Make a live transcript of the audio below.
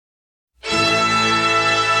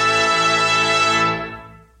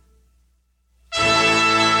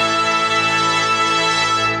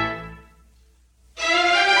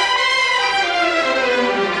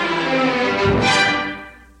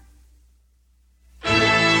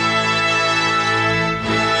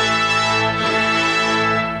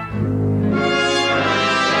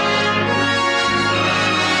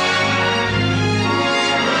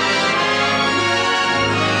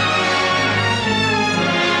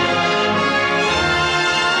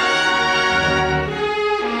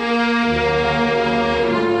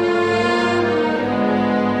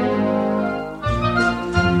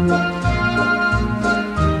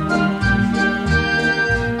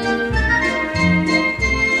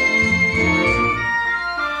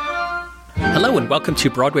welcome to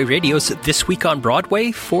Broadway Radio's This Week on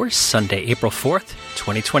Broadway for Sunday, April 4th,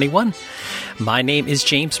 2021. My name is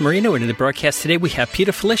James Marino, and in the broadcast today we have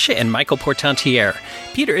Peter Felicia and Michael Portantiere.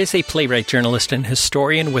 Peter is a playwright, journalist, and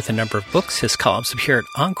historian with a number of books. His columns appear at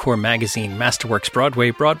Encore Magazine, Masterworks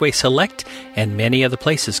Broadway, Broadway Select, and many other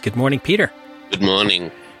places. Good morning, Peter. Good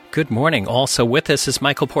morning. Good morning. Also with us is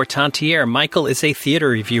Michael Portantiere. Michael is a theater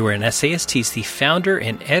reviewer and essayist. He's the founder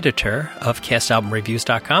and editor of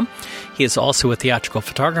CastAlbumReviews.com. He is also a theatrical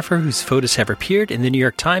photographer whose photos have appeared in the New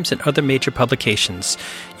York Times and other major publications.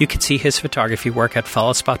 You can see his photography work at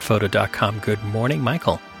followspotphoto.com. Good morning,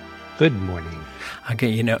 Michael. Good morning.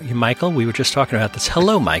 Okay, Michael, we were just talking about this.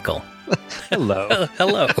 Hello, Michael. Hello.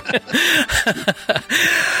 Hello.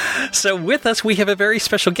 So with us, we have a very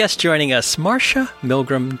special guest joining us. Marcia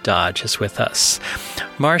Milgrom Dodge is with us.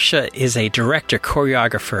 Marcia is a director,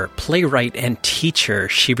 choreographer, playwright, and teacher.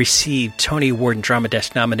 She received Tony Award and Drama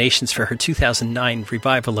Desk nominations for her 2009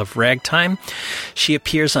 revival of Ragtime. She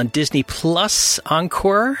appears on Disney Plus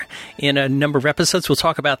Encore in a number of episodes. We'll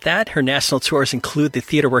talk about that. Her national tours include the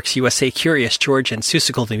TheaterWorks USA Curious George and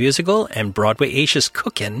Seussical the Musical and Broadway Asia's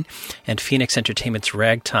Cookin' and Phoenix Entertainment's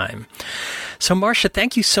Ragtime. So, Marcia,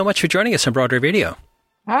 thank you so much for joining us on Broadway Radio.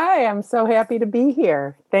 Hi, I'm so happy to be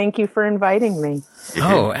here. Thank you for inviting me.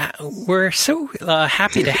 Oh, we're so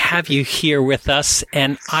happy to have you here with us.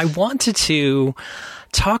 And I wanted to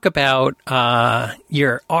talk about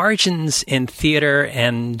your origins in theater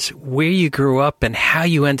and where you grew up and how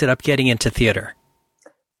you ended up getting into theater.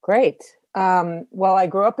 Great. Well, I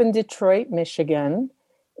grew up in Detroit, Michigan,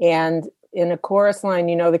 and in a chorus line,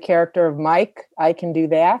 you know the character of Mike, I Can Do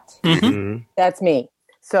That? Mm-hmm. That's me.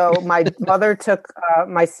 So my mother took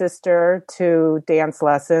my sister to dance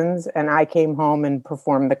lessons, and I came home and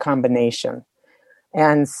performed the combination.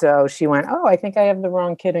 And so she went, oh, I think I have the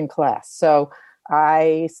wrong kid in class. So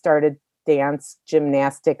I started dance,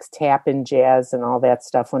 gymnastics, tap, and jazz, and all that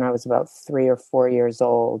stuff when I was about 3 or 4 years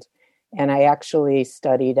old. And I actually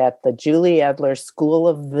studied at the Julie Edler School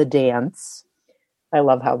of the Dance. I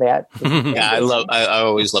love how that. Yeah, I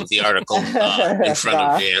always love the article in front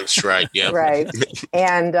of dance, right? Yeah, right.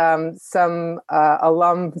 And some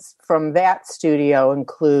alums from that studio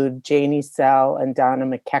include Janie Sell and Donna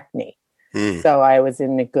McKechnie. So I was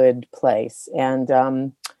in a good place, and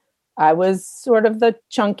I was sort of the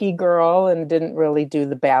chunky girl and didn't really do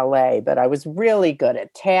the ballet, but I was really good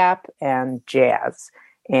at tap and jazz,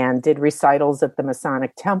 and did recitals at the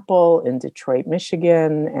Masonic Temple in Detroit,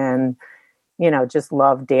 Michigan, and just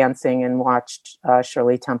loved dancing and watched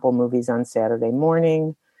Shirley Temple movies on Saturday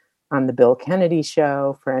morning on the Bill Kennedy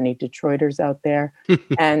Show for any Detroiters out there.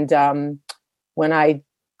 And when I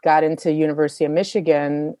got into University of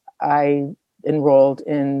Michigan, I enrolled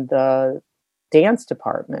in the dance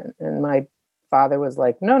department. And my father was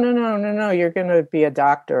like, no, you're going to be a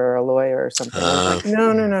doctor or a lawyer or something. I was like,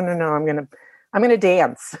 no, I'm going to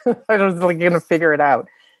dance. I was going to figure it out.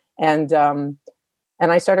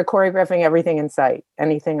 And I started choreographing everything in sight,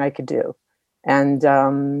 anything I could do. And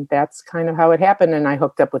that's kind of how it happened. And I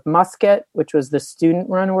hooked up with Musket, which was the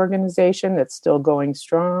student-run organization that's still going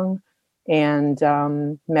strong, and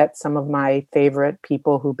met some of my favorite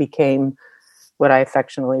people who became what I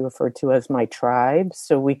affectionately refer to as my tribe.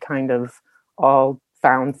 So we kind of all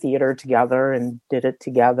found theater together and did it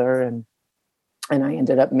together. And I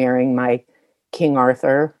ended up marrying my King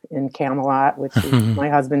Arthur in Camelot, which is my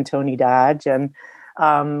husband, Tony Dodge. And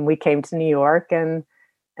we came to New York, and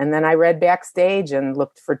then I read backstage and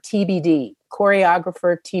looked for TBD,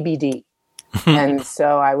 choreographer TBD. And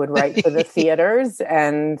so I would write for the theaters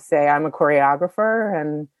and say, I'm a choreographer.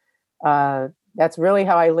 And that's really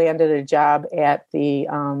how I landed a job at the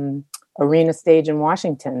Arena Stage in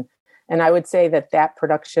Washington. And I would say that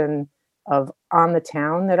production of On the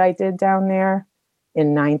Town that I did down there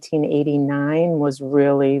in 1989 was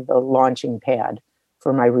really the launching pad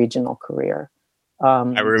for my regional career.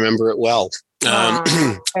 I remember it well.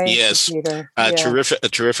 Yes, a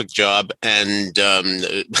terrific job, and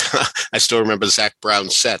I still remember Zach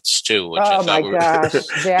Brown's sets too. Which gosh,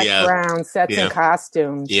 Zach Brown sets and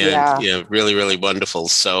costumes. Yeah, really, really wonderful.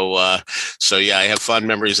 So I have fond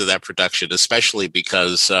memories of that production, especially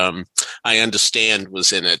because I Understand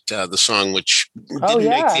was in it, the song which didn't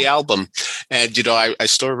make the album, and I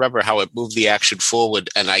still remember how it moved the action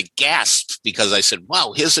forward, and I gasped because I said,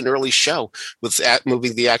 "Wow, here's an early show with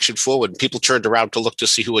moving the action forward." And people turned around to look to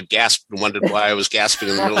see who had gasped and wondered why I was gasping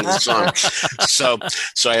in the middle of the song. So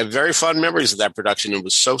I have very fond memories of that production. It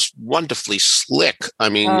was so wonderfully slick. I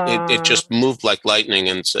mean, it just moved like lightning,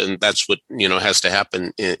 and that's what has to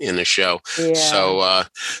happen in a show. Yeah.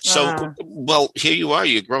 Well, here you are.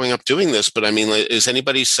 You're growing up doing this, but I mean, is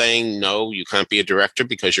anybody saying no? You can't be a director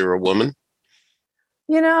because you're a woman?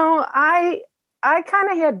 I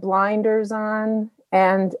kind of had blinders on,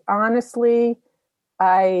 and honestly,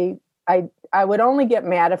 I would only get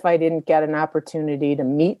mad if I didn't get an opportunity to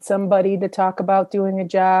meet somebody to talk about doing a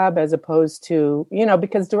job, as opposed to,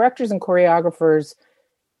 because directors and choreographers,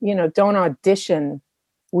 don't audition.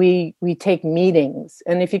 We take meetings,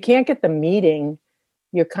 and if you can't get the meeting,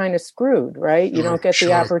 you're kind of screwed, right? You don't get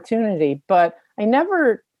the opportunity. But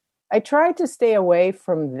I tried to stay away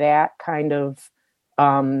from that kind of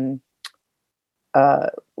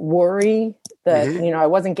worry that, I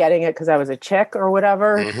wasn't getting it because I was a chick or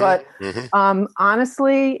whatever. But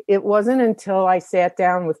honestly, it wasn't until I sat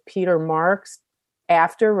down with Peter Marks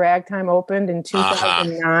after Ragtime opened in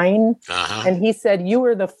 2009. And he said, "You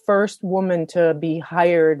were the first woman to be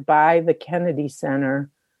hired by the Kennedy Center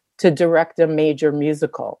to direct a major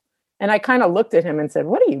musical." And I kind of looked at him and said,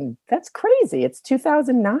 that's crazy. It's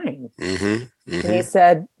 2009. And he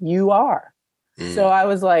said, "You are." So I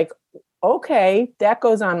was like, okay, that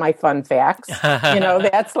goes on my fun facts.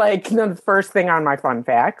 That's like the first thing on my fun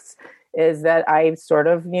facts is that I sort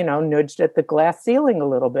of, nudged at the glass ceiling a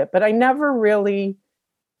little bit, but I never really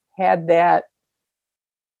had that.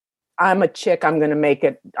 I'm a chick. I'm going to make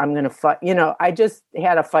it. I'm going to fight. I just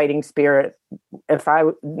had a fighting spirit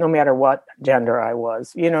no matter what gender I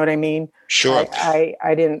was, you know what I mean? Sure. I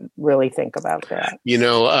didn't really think about that.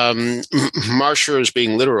 Marcia is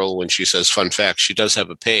being literal when she says fun fact. She does have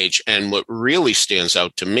a page. And what really stands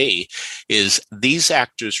out to me is these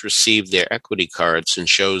actors received their equity cards in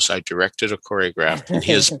shows I directed or choreographed. And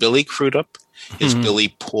here's Billy Crudup. Is Billy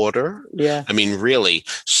Porter. Yeah. I mean, really.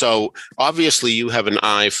 So obviously you have an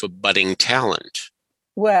eye for budding talent.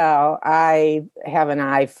 Well, I have an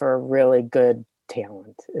eye for really good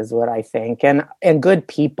talent is what I think. And good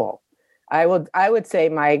people. I would say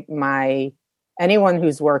my anyone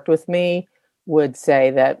who's worked with me would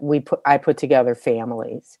say that I put together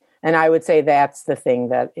families. And I would say that's the thing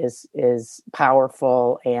that is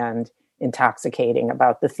powerful and intoxicating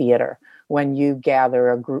about the theater. When you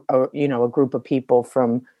gather a group of people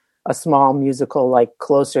from a small musical like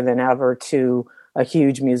Closer Than Ever to a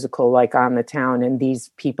huge musical like On the Town, and these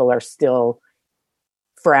people are still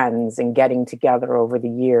friends and getting together over the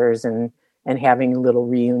years and having little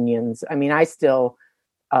reunions. I mean, I still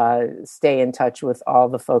stay in touch with all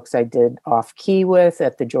the folks I did off key with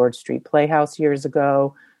at the George Street Playhouse years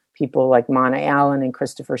ago. People like Mona Allen and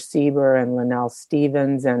Christopher Sieber and Linnell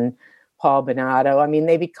Stevens and Paul Bonato. I mean,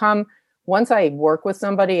 they become, once I work with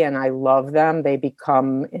somebody and I love them, they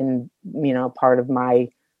become part of my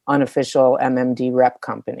unofficial MMD rep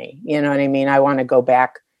company. You know what I mean? I want to go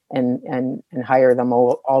back and hire them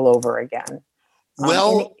all over again.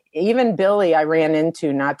 Well, even Billy, I ran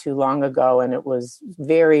into not too long ago, and it was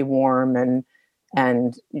very warm and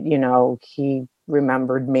he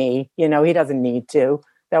remembered me. He doesn't need to.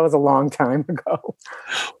 That was a long time ago.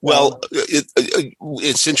 Well,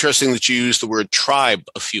 it's interesting that you used the word tribe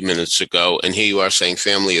a few minutes ago, and here you are saying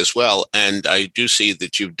family as well. And I do see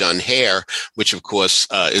that you've done Hair, which, of course,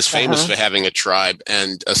 is famous for having a tribe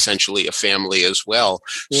and essentially a family as well.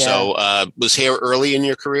 Yeah. So was Hair early in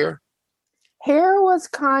your career? Hair was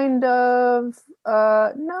kind of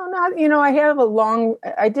I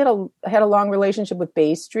had a long relationship with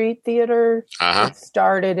Bay Street Theater. It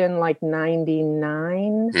started in like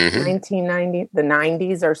 1990. The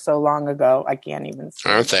 90s are so long ago, I can't even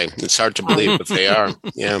say. Aren't they? It's hard to believe, but they are.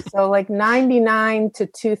 Yeah. So like 99 to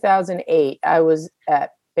 2008, I was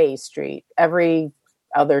at Bay Street every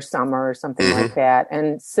other summer or something like that.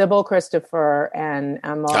 And Sybil Christopher and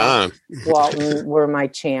Emma Walton were my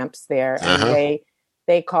champs there. And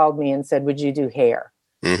they called me and said, "Would you do Hair?"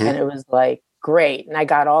 And it was like, great. And I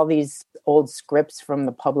got all these old scripts from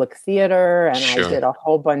the Public Theater, and I did a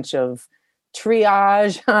whole bunch of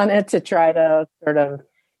triage on it to try to sort of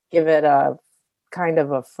give it a kind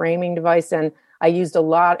of a framing device. And I used a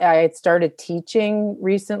lot. I had started teaching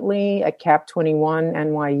recently at Cap 21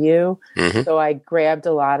 NYU. So I grabbed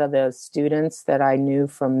a lot of the students that I knew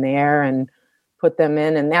from there and put them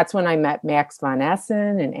in. And that's when I met Max von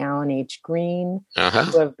Essen and Alan H. Green,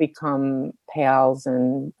 who have become pals.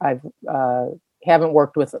 And I've haven't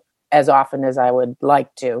worked with as often as I would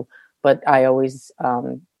like to, but I always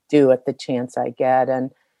do at the chance I get. And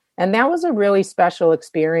that was a really special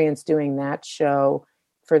experience doing that show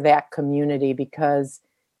for that community, because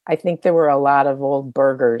I think there were a lot of old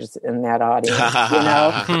burgers in that audience,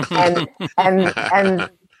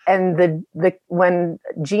 and the when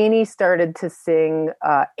Jeannie started to sing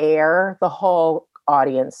Air, the whole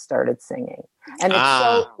audience started singing, and it's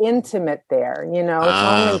so intimate there. It's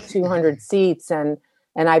only 200 seats, and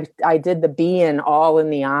I did the be-in all in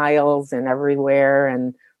the aisles and everywhere,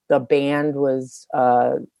 and the band was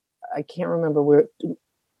I can't remember where.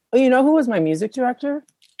 You know who was my music director?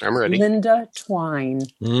 I'm ready. Linda Twine.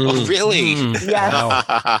 Oh, really? Yes. Wow.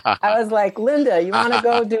 I was like, Linda, you want to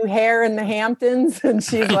go do Hair in the Hamptons? And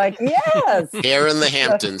she's like, yes. Hair in the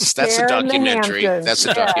Hamptons. That's a documentary. That's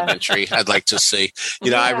a documentary I'd like to see.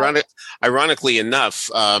 Ironically enough,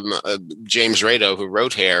 James Rado, who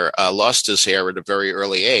wrote Hair, lost his hair at a very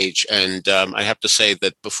early age. And I have to say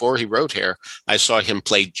that before he wrote Hair, I saw him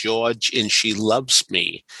play George in She Loves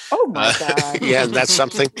Me. Oh, my God. Yeah, that's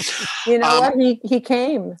something. You know what? He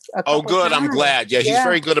came. Oh, good. Times. I'm glad. Yeah, he's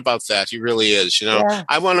very good about that. He really is.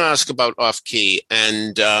 I want to ask about Off Key.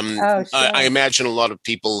 And sure. I imagine a lot of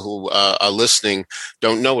people who are listening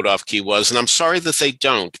don't know what Off Key was. And I'm sorry that they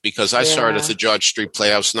don't, because I saw it at the George Street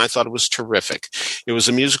Playhouse, and I thought it was terrific. It was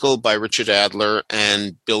a musical by Richard Adler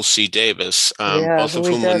and Bill C. Davis, both of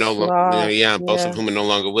whom are no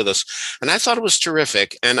longer with us. And I thought it was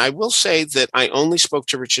terrific. And I will say that I only spoke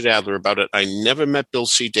to Richard Adler about it. I never met Bill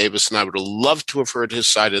C. Davis, and I would have loved to have heard his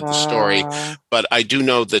side of the story. But I do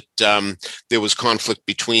know that there was conflict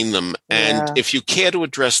between them. And if you care to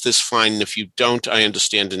address this, fine. And if you don't, I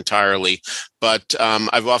understand entirely. But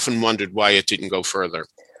I've often wondered why it didn't go further.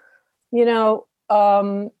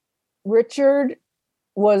 Richard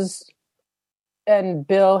and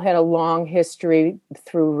Bill had a long history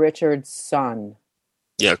through Richard's son.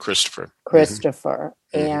 Yeah, Christopher.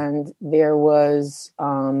 Mm-hmm. And there was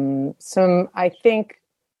some, I think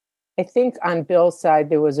on Bill's side,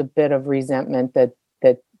 there was a bit of resentment that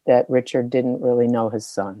Richard didn't really know his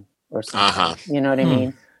son or something. You know what I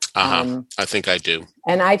mean? I think I do.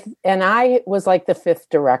 And I was like the fifth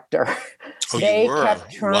director. They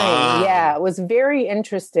kept trying. Wow. Yeah, it was very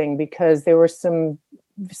interesting because there were some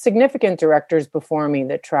significant directors before me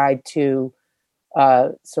that tried to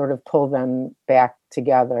sort of pull them back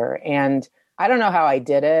together. And I don't know how I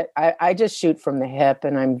did it. I just shoot from the hip,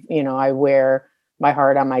 and I wear my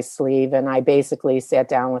heart on my sleeve. And I basically sat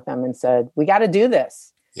down with them and said, we got to do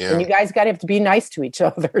this. Yeah. And you guys got to have to be nice to each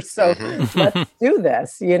other. So let's do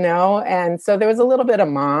this, And so there was a little bit of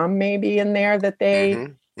mom maybe in there that they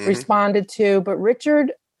responded to. But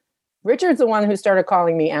Richard's the one who started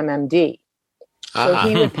calling me MMD. So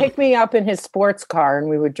he would pick me up in his sports car and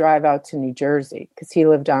we would drive out to New Jersey because he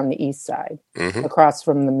lived on the east side across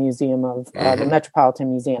from the museum of the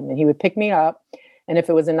Metropolitan Museum. And he would pick me up. And if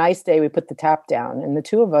it was a nice day, we put the top down and the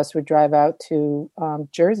two of us would drive out to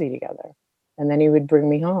Jersey together. And then he would bring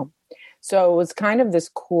me home. So it was kind of this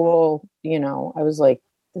cool, I was like,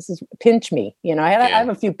 this is pinch me. I have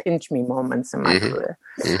a few pinch me moments in my career.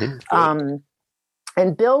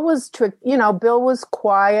 And Bill was Bill was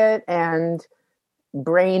quiet and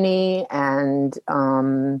brainy and,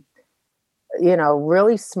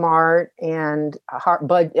 really smart and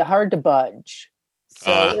hard to budge.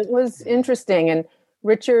 So it was interesting. And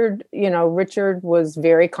Richard was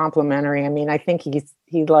very complimentary. I mean, I think he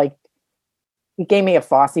gave me a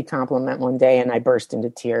Fosse compliment one day and I burst into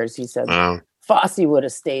tears. He said, Fosse would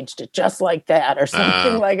have staged it just like that or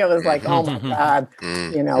something like it was like, oh my God,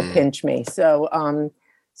 pinch me. So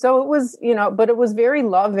it was, but it was very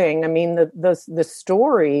loving. I mean, the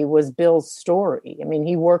story was Bill's story. I mean,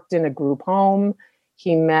 he worked in a group home.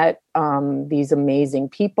 He met these amazing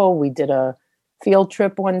people. We did a field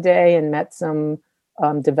trip one day and met some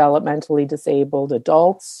developmentally disabled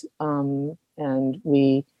adults. And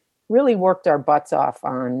we really worked our butts off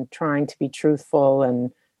on trying to be truthful and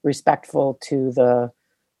respectful to the,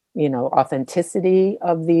 authenticity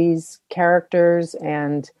of these characters.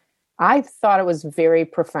 And I thought it was very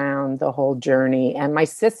profound, the whole journey. And my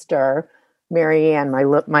sister, Marianne,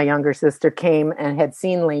 my younger sister, came and had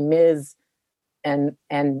seen Les Mis and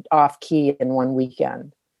Off Key in one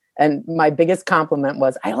weekend. And my biggest compliment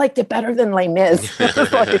was, I liked it better than Les Mis.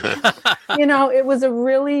 It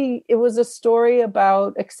was a story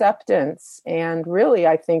about acceptance. And really,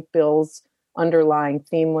 I think Bill's underlying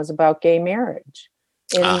theme was about gay marriage.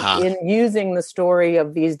 In using the story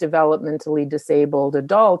of these developmentally disabled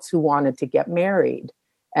adults who wanted to get married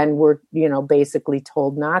and were, basically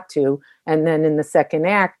told not to. And then in the second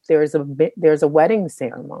act, there's a wedding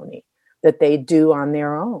ceremony that they do on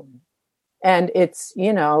their own. And it's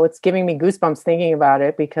giving me goosebumps thinking about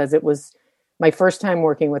it because it was my first time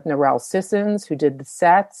working with Narelle Sissons, who did the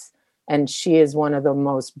sets. And she is one of the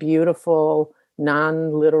most beautiful,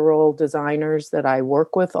 non-literal designers that I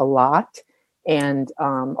work with a lot, and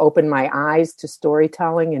opened my eyes to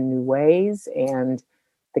storytelling in new ways. And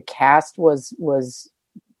the cast was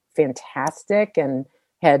fantastic and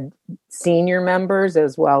had senior members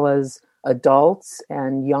as well as adults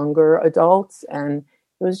and younger adults. And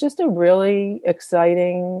it was just a really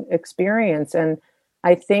exciting experience. And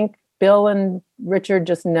I think Bill and Richard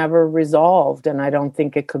just never resolved. And I don't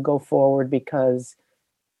think it could go forward because,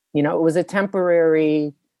 it was a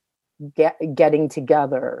temporary getting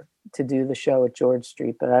together to do the show at George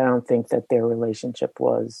Street. But I don't think that their relationship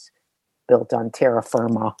was built on terra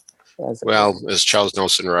firma. As Charles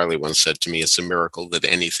Nelson Riley once said to me, it's a miracle that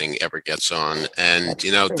anything ever gets on. And,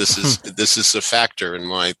 this is a factor in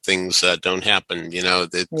why things don't happen.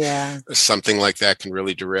 Something like that can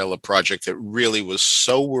really derail a project that really was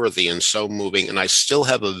so worthy and so moving. And I still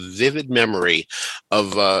have a vivid memory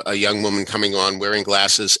of a young woman coming on wearing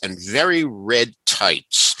glasses and very red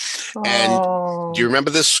tights. And do you remember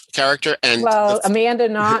this character? And Amanda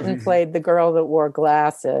Naughton played the girl that wore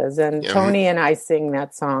glasses, and Tony and I sing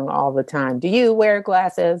that song all the time. Do you wear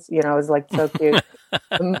glasses? It was like so cute.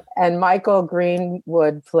 And Michael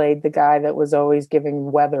Greenwood played the guy that was always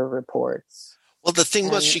giving weather reports. Well, the thing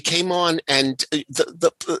was, she came on, and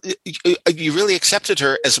you really accepted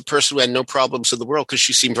her as a person who had no problems in the world because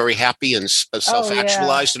she seemed very happy and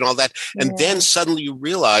self-actualized and all that. And then suddenly you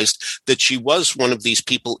realized that she was one of these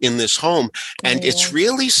people in this home. And it's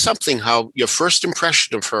really something how your first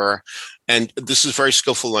impression of her, and this is very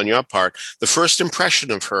skillful on your part, the first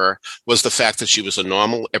impression of her was the fact that she was a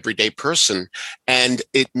normal, everyday person. And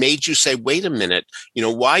it made you say, wait a minute,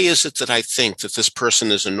 why is it that I think that this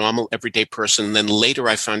person is a normal, everyday person? And then later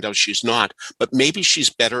I found out she's not, but maybe she's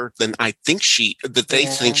better than they think she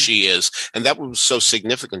is. And that was so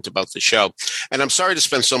significant about the show. And I'm sorry to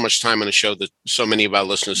spend so much time on a show that so many of our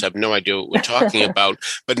listeners have no idea what we're talking about.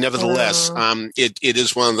 But nevertheless, it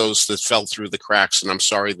is one of those that fell through the cracks, and I'm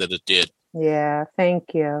sorry that it did. Yeah,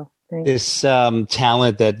 thank you. This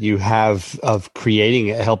talent that you have of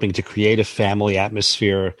helping to create a family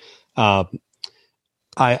atmosphere,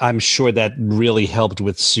 I'm sure that really helped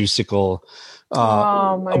with Seussical,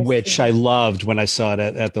 which I loved when I saw it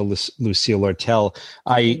at the Lucille Lortel.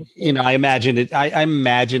 I imagine it. I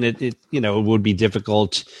imagine it. It would be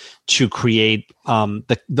difficult to create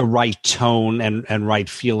the right tone and right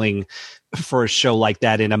feeling for a show like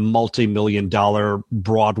that in a multi-million-dollar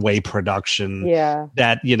Broadway production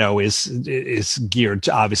that, is geared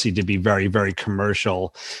to obviously to be very, very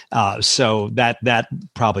commercial. So that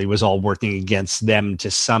probably was all working against them to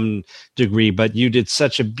some degree, but you did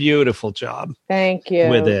such a beautiful job. Thank you.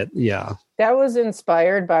 With it. Yeah. That was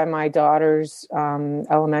inspired by my daughter's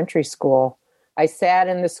elementary school. I sat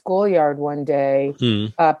in the schoolyard one day,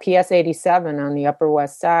 PS 87 on the Upper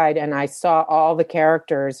West Side, and I saw all the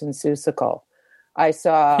characters in Seussical. I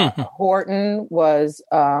saw Horton was,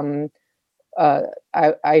 I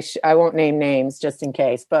won't name names just in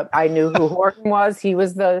case, but I knew who Horton was. He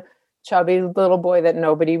was the chubby little boy that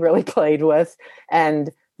nobody really played with.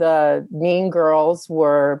 And the mean girls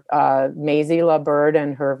were Maisie LaBird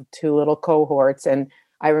and her two little cohorts. And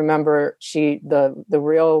I remember the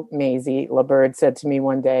real Maisie LaBird said to me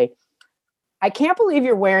one day, "I can't believe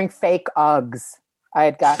you're wearing fake Uggs." I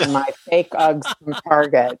had gotten my fake Uggs from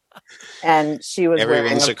Target, and she was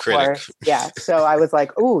Everyone's wearing a critic. Course, yeah. So I was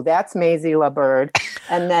like, "Ooh, that's Maisie LaBird."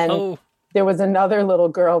 And then there was another little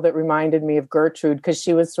girl that reminded me of Gertrude because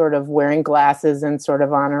she was sort of wearing glasses and sort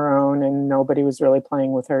of on her own, and nobody was really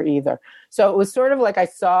playing with her either. So it was sort of like I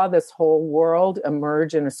saw this whole world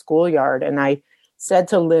emerge in a schoolyard, and I said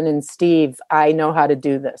to Lynn and Steve, I know how to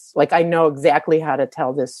do this. Like, I know exactly how to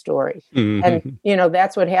tell this story. And,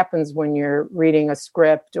 that's what happens when you're reading a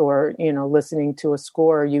script or, listening to a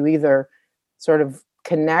score. You either sort of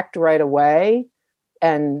connect right away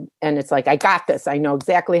and it's like, I got this. I know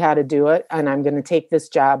exactly how to do it. And I'm going to take this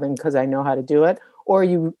job because I know how to do it. Or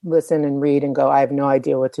you listen and read and go, I have no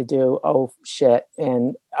idea what to do. Oh, shit.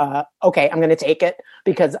 And, okay, I'm going to take it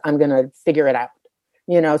because I'm going to figure it out.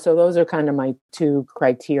 So those are kind of my two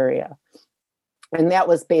criteria. And that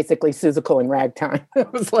was basically Seussical and Ragtime.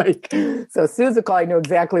 It was like, so Seussical, I knew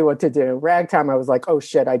exactly what to do. Ragtime, I was like, oh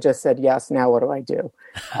shit, I just said yes. Now what do I do?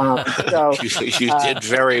 So you did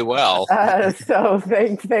very well. So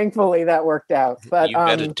thankfully that worked out. But you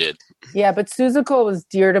bet it did. Yeah, but Seussical was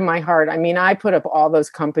dear to my heart. I mean, I put up all those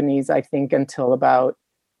companies, I think, until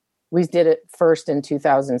we did it first in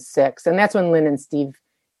 2006. And that's when Lynn and Steve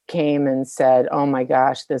came and said, oh my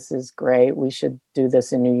gosh, this is great. We should do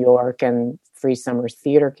this in New York. And Free Summer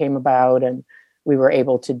Theater came about, and we were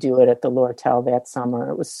able to do it at the Lortel that summer.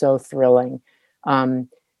 It was so thrilling. And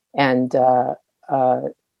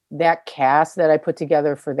that cast that I put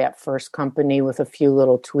together for that first company with a few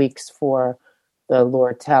little tweaks for the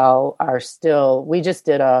Lortel are still, we just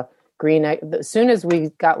did a as soon as we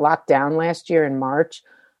got locked down last year in March,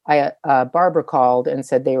 Barbara called and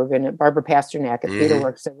said Barbara Pasternak at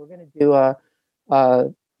TheaterWorks said, we're going to do a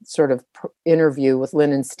sort of interview with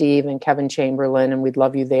Lynn and Steve and Kevin Chamberlain, and we'd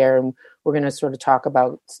love you there. And we're going to sort of talk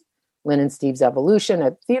about Lynn and Steve's evolution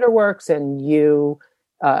at TheaterWorks and you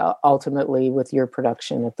ultimately with your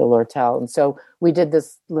production at the Lortel. And so we did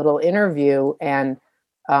this little interview, and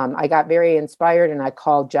I got very inspired, and I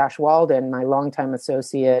called Josh Walden, my longtime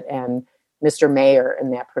associate, and Mr. Mayer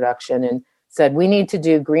in that production, and said, we need to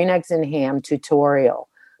do Green Eggs and Ham tutorial,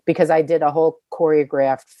 because I did a whole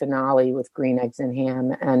choreographed finale with Green Eggs and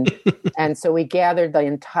Ham. And, and so we gathered the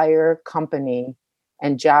entire company,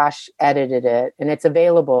 and Josh edited it, and it's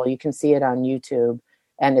available. You can see it on YouTube,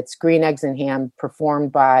 and it's Green Eggs and Ham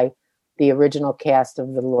performed by the original cast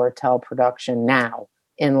of the Lortel production now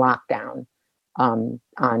in lockdown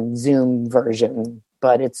on Zoom version.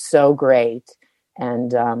 But it's so great.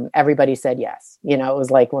 And everybody said yes. You know, it was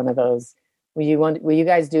like one of those, will you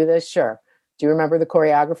guys do this? Sure. Do you remember the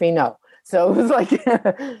choreography? No. So it was like,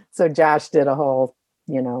 so Josh did a whole,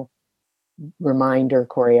 reminder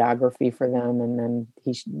choreography for them. And then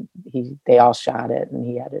they all shot it and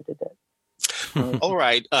he edited it. All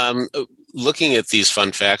right. Looking at these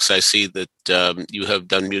fun facts, I see that you have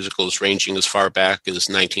done musicals ranging as far back as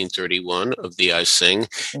 1931 of The I Sing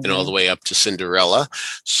and all the way up to Cinderella.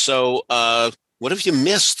 So what have you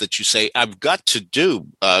missed that you say, I've got to do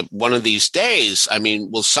one of these days? I mean,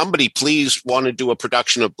 will somebody please want to do a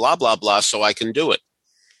production of blah, blah, blah so I can do it?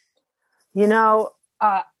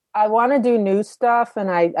 I want to do new stuff. And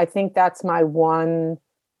I think that's my one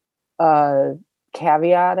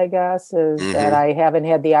caveat, I guess, is that I haven't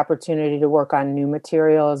had the opportunity to work on new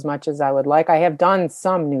material as much as I would like. I have done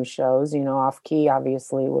some new shows, Off Key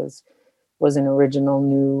obviously was an original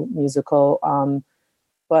new musical.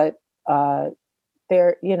 But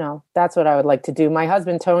there, that's what I would like to do. My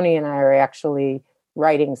husband, Tony, and I are actually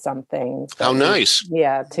writing something. How nice.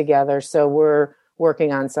 Together. So we're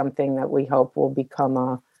working on something that we hope will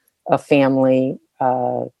become a family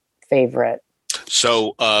favorite.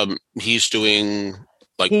 So he's doing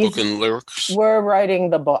book and lyrics? We're writing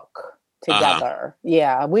the book together.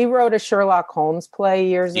 Yeah. We wrote a Sherlock Holmes play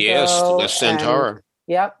years ago. Yes, the West End Horror.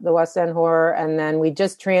 Yep, the West End Horror. And then we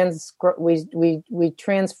just we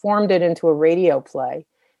transformed it into a radio play.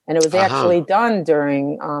 And it was actually done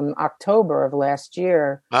during October of last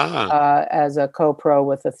year as a co-pro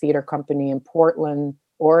with a theater company in Portland,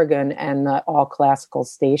 Oregon, and the all classical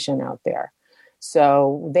station out there.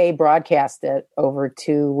 So they broadcast it over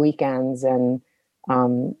 2 weekends, and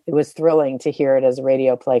it was thrilling to hear it as a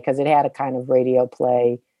radio play because it had a kind of radio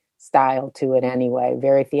play style to it anyway,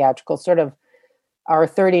 very theatrical, sort of our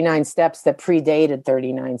 39 Steps that predated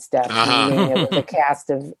 39 Steps. Meaning it was a cast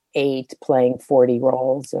of 8 playing 40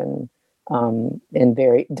 roles and done in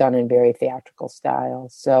very theatrical style.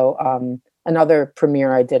 So another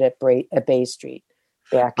premiere I did at Bay Street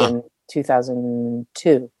back in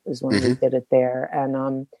 2002 is when we did it there.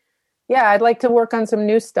 And I'd like to work on some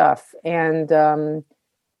new stuff. And, On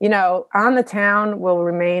the Town will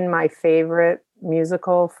remain my favorite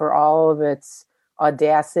musical for all of its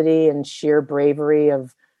audacity and sheer bravery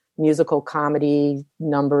of musical comedy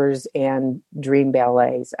numbers and dream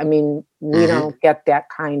ballets. I mean, we don't get that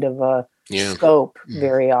kind of a scope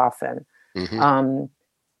very often.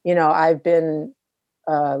 I've been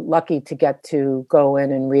lucky to get to go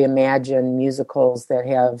in and reimagine musicals that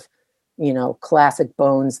have, classic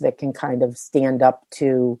bones that can kind of stand up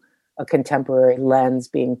to a contemporary lens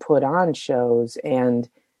being put on shows and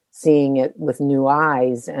seeing it with new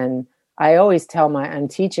eyes. And I always I'm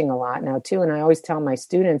teaching a lot now too, and I always tell my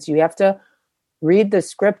students, you have to read the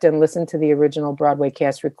script and listen to the original Broadway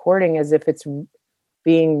cast recording as if it's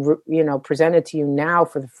being, presented to you now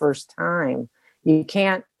for the first time. You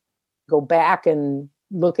can't go back and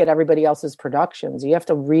look at everybody else's productions. You have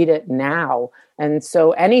to read it now. And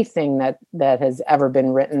so anything that has ever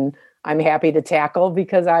been written, I'm happy to tackle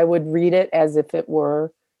because I would read it as if it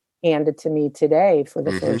were handed to me today for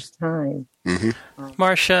the first time.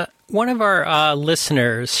 Marcia, one of our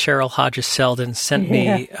listeners, Cheryl Hodges-Selden, sent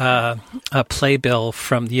me a playbill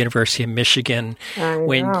from the University of Michigan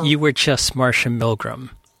when you were just Marcia Milgrom.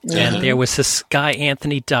 And there was this guy,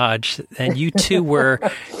 Anthony Dodge, and you two were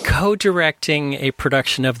co-directing a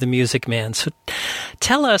production of The Music Man. So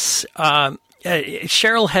tell us,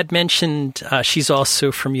 Cheryl had mentioned she's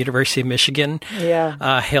also from University of Michigan.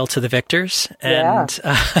 Yeah. Hail to the victors. And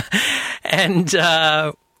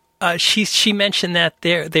she mentioned that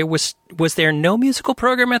there was there no musical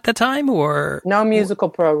program at the time, or no musical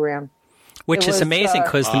program, which is amazing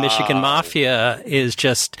because the Michigan Mafia is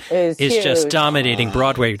just dominating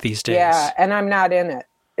Broadway these days. Yeah, and I'm not in it.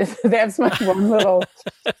 That's my one little.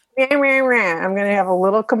 I'm going to have a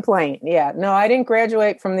little complaint. Yeah, no, I didn't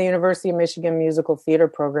graduate from the University of Michigan musical theater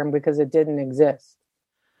program because it didn't exist.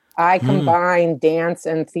 I combined dance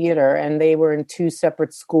and theater, and they were in two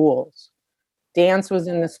separate schools. Dance was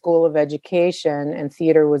in the School of Education, and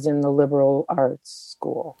theater was in the Liberal Arts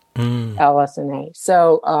School, LS&A.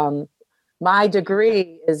 So my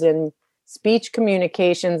degree is in speech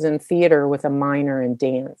communications and theater with a minor in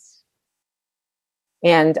dance.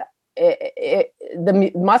 And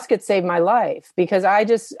the Musket saved my life because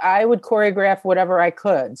I would choreograph whatever I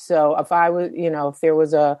could. So if I was, if there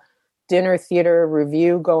was a dinner theater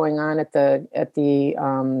review going on at the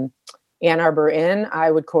Ann Arbor Inn,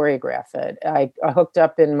 I would choreograph it. I hooked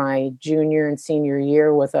up in my junior and senior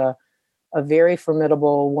year with a very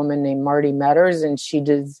formidable woman named Marty Metters, and she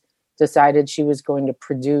decided she was going to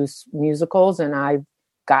produce musicals, and I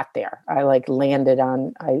got there. I landed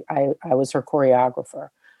on, I was her choreographer.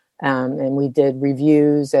 And we did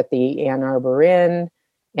reviews at the Ann Arbor Inn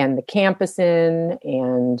and the Campus Inn,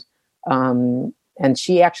 and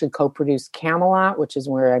she actually co-produced Camelot, which is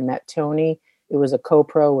where I met Tony. It was a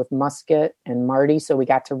co-pro with Musket and Marty, so we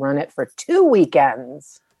got to run it for 2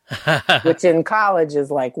 weekends, which in college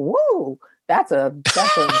is like, woo, that's a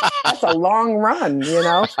long run,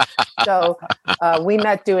 So we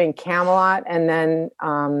met doing Camelot, and then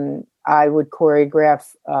I would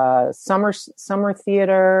choreograph summer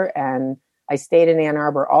theater, and I stayed in Ann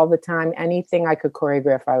Arbor all the time. Anything I could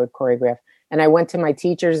choreograph, I would choreograph. And I went to my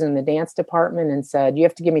teachers in the dance department and said, you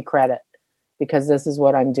have to give me credit because this is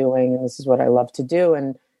what I'm doing and this is what I love to do.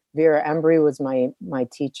 And Vera Embry was my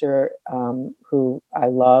teacher who I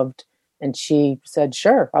loved. And she said,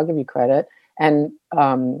 sure, I'll give you credit. And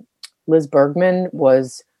Liz Bergman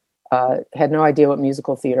had no idea what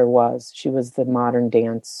musical theater was. She was the modern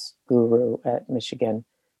dance guru at Michigan.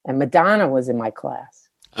 And Madonna was in my class.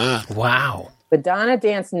 Wow. Madonna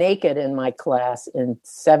danced naked in my class in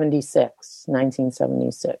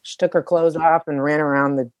 1976. She took her clothes off and ran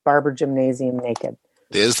around the Barber Gymnasium naked.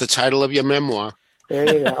 There's the title of your memoir. There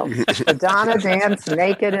you go. Madonna danced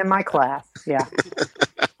naked in my class. Yeah.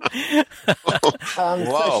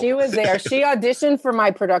 So she was there. She auditioned for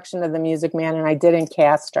my production of The Music Man, and I didn't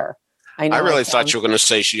cast her. I really thought you were going to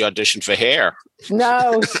say she auditioned for Hair.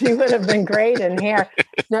 No, she would have been great in Hair.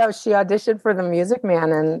 No, she auditioned for The Music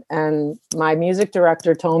Man, and my music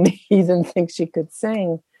director told me he didn't think she could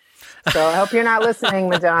sing. So I hope you're not listening,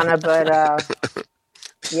 Madonna. But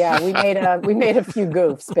yeah, we made a few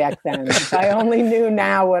goofs back then. If I only knew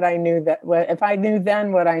now what I knew if I knew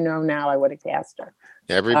then what I know now, I would have cast her.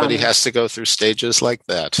 Everybody has to go through stages like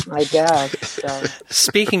that. I guess. So.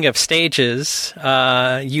 Speaking of stages,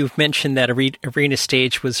 you've mentioned that Arena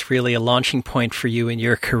Stage was really a launching point for you in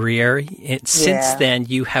your career. Since then,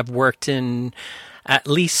 you have worked in at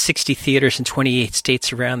least 60 theaters in 28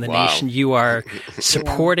 states around the nation. You are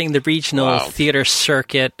supporting the regional theater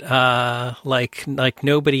circuit like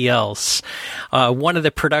nobody else. One of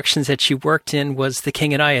the productions that you worked in was The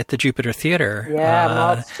King and I at the Jupiter Theater. Yeah,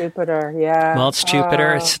 Maltz Jupiter. Yeah, Maltz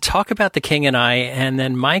Jupiter. So talk about The King and I, and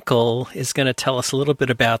then Michael is going to tell us a little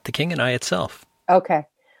bit about The King and I itself. Okay.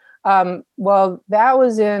 Well, that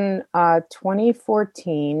was in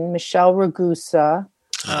 2014. Michelle Ragusa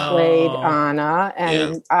played Anna,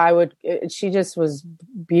 and she just was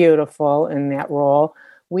beautiful in that role.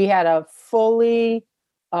 We had a fully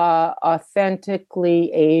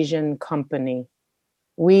authentically Asian company.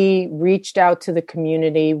 We reached out to the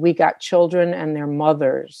community. We got children and their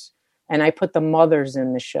mothers, and I put the mothers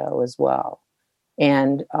in the show as well.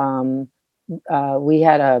 And we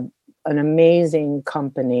had an amazing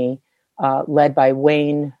company led by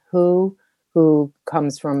Wayne who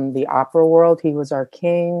comes from the opera world. He was our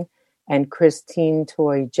king. And Christine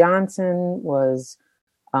Toy Johnson was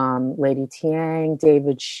Lady Tiang.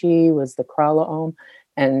 David Shi was the Kralaom.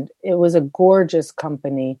 And it was a gorgeous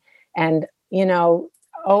company. And,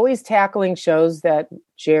 always tackling shows that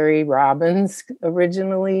Jerry Robbins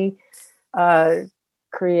originally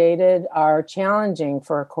created are challenging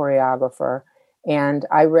for a choreographer. And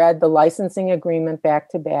I read the licensing agreement back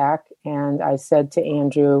to back. And I said to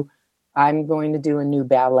Andrew, I'm going to do a new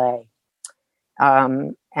ballet.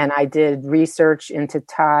 And I did research into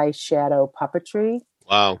Thai shadow puppetry.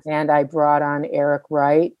 Wow. And I brought on Eric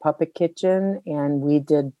Wright, Puppet Kitchen, and we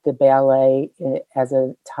did the ballet as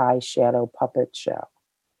a Thai shadow puppet show.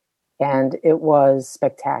 And it was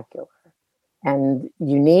spectacular. and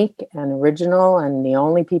unique and original. And the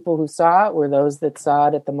only people who saw it were those that saw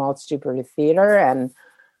it at the Maltstupper Theater. And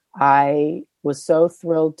I was so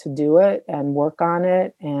thrilled to do it and work on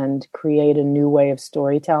it and create a new way of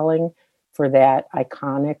storytelling for that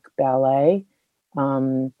iconic ballet.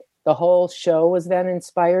 The whole show was then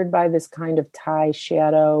inspired by this kind of Thai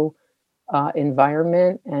shadow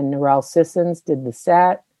environment, and Narelle Sissons did the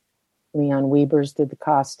set, Leon Wiebers did the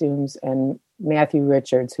costumes, and Matthew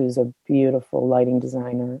Richards, who's a beautiful lighting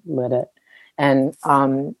designer, lit it. And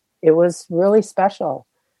it was really special.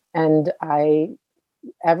 And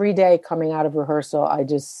every day coming out of rehearsal, I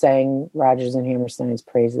just sang Rodgers and Hammerstein's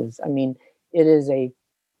praises. I mean, it is a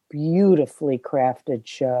beautifully crafted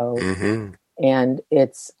show. Mm-hmm. And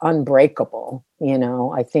it's unbreakable.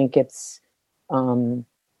 I think it's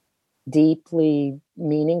deeply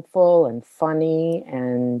meaningful and funny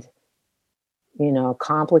and,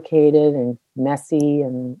 complicated and messy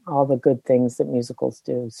and all the good things that musicals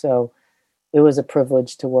do. So it was a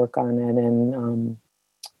privilege to work on it. And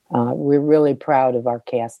we're really proud of our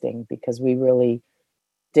casting because we really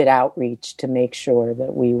did outreach to make sure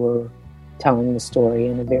that we were telling the story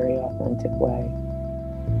in a very authentic way.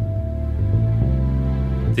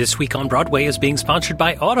 This Week on Broadway is being sponsored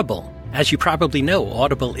by Audible. As you probably know,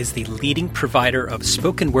 Audible is the leading provider of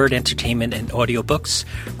spoken word entertainment and audiobooks,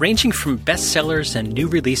 ranging from bestsellers and new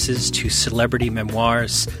releases to celebrity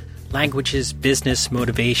memoirs, languages, business,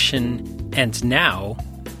 motivation, and now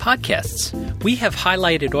podcasts. We have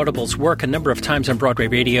highlighted Audible's work a number of times on Broadway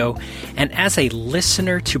Radio, and as a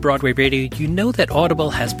listener to Broadway Radio, you know that Audible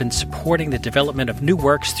has been supporting the development of new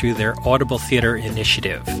works through their Audible Theater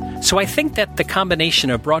initiative. So I think that the combination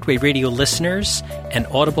of Broadway Radio listeners and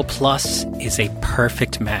Audible Plus is a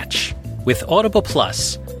perfect match. With Audible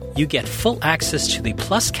Plus, you get full access to the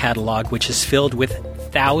Plus catalog, which is filled with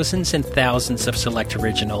thousands and thousands of select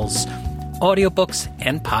originals, audiobooks,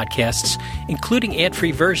 and podcasts, including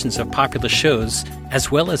ad-free versions of popular shows, as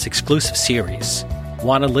well as exclusive series.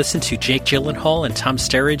 Want to listen to Jake Gyllenhaal and Tom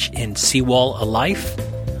Sturridge in Seawall A Life?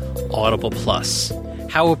 Audible Plus.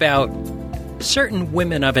 How about Certain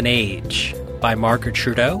Women of an Age by Margaret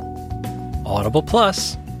Trudeau? Audible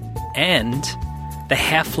Plus. And The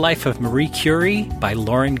Half-Life of Marie Curie by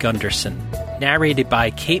Lauren Gunderson, narrated by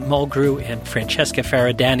Kate Mulgrew and Francesca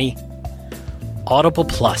Faradani. Audible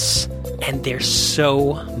Plus. And there's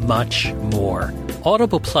so much more.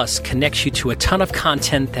 Audible Plus connects you to a ton of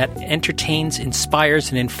content that entertains,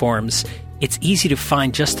 inspires, and informs. It's easy to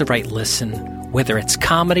find just the right listen, whether it's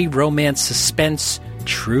comedy, romance, suspense,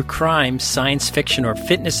 true crime, science fiction, or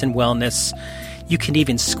fitness and wellness. You can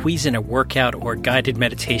even squeeze in a workout or guided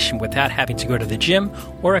meditation without having to go to the gym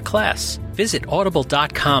or a class. Visit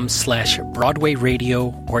audible.com/Broadway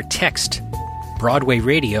Radio or text Broadway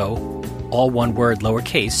Radio, all one word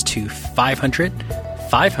lowercase, to 500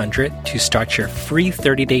 to start your free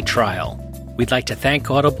 30-day trial. We'd like to thank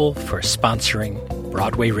Audible for sponsoring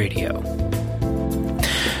Broadway Radio.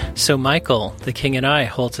 So, Michael, The King and I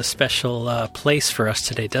holds a special place for us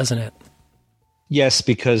today, doesn't it? Yes,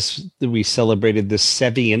 because we celebrated the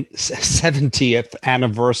 70th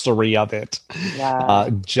anniversary of it. Wow.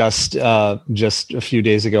 Just a few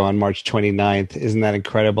days ago on March 29th. Isn't that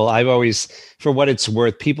incredible? I've always, for what it's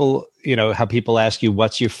worth, people, how people ask you,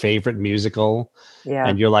 what's your favorite musical? Yeah.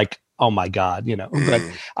 And you're like, oh my God, But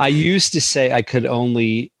I used to say I could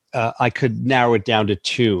narrow it down to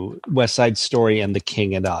two, West Side Story and The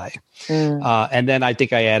King and I. And then I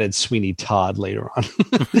think I added Sweeney Todd later on.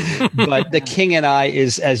 But The King and I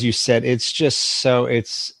is, as you said,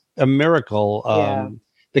 it's a miracle.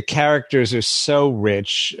 The characters are so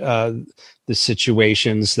rich. The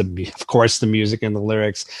situations, of course, the music and the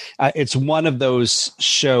lyrics. It's one of those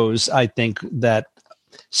shows, I think, that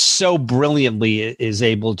so brilliantly is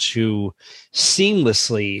able to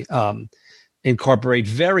seamlessly incorporate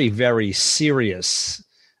very, very serious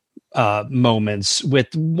moments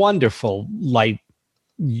with wonderful light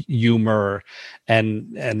humor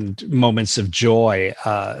and moments of joy.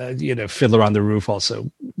 Fiddler on the Roof also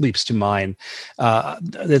leaps to mind.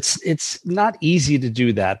 It's not easy to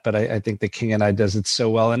do that, but I think The King and I does it so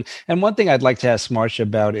well. And one thing I'd like to ask Marcia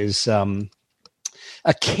about is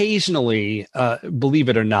occasionally, believe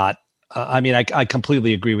it or not, I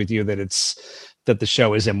completely agree with you that the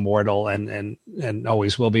show is immortal and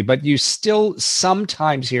always will be. But you still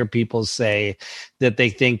sometimes hear people say that they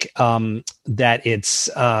think that it's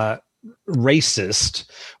racist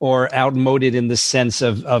or outmoded in the sense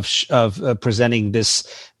of presenting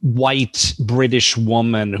this white British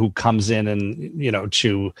woman who comes in and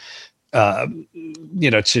to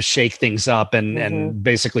to shake things up and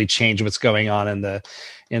basically change what's going on in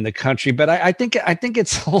the country. But I think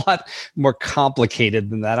it's a lot more complicated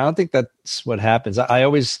than that. I don't think that's what happens. I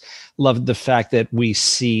always loved the fact that we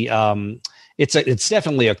see it's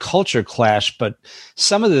definitely a culture clash, but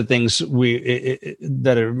some of the things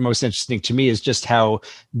that are most interesting to me is just how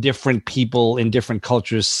different people in different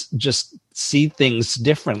cultures just see things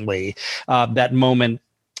differently. That moment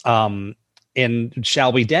in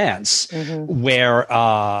Shall We Dance, where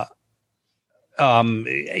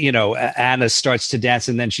Anna starts to dance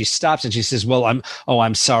and then she stops and she says, well,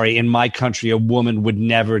 I'm sorry. In my country, a woman would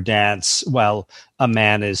never dance while a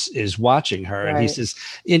man is watching her. Right.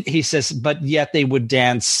 And he says, but yet they would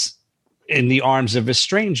dance in the arms of a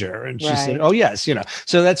stranger. And she said, oh yes.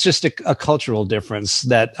 So that's just a cultural difference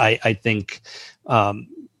that I think,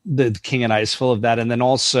 the King and I is full of that. And then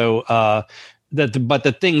also, but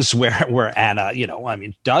the things where Anna,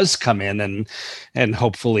 does come in and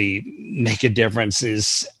hopefully make a difference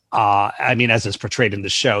is, as it's portrayed in the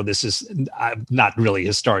show, this is not really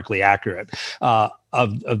historically accurate,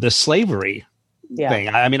 of the slavery thing.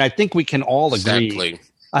 I think we can all agree. Exactly.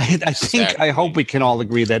 I hope we can all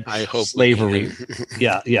agree that slavery,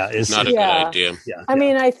 is not a good idea. Yeah.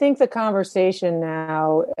 I think the conversation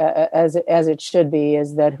now, as it should be,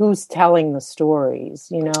 is that who's telling the stories,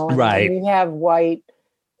 Right. We have white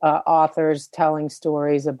authors telling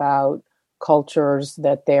stories about cultures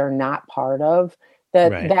that they're not part of.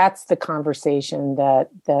 That's the conversation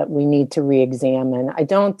that we need to re-examine. I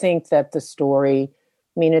don't think that the story,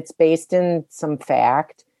 it's based in some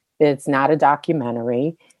fact. It's not a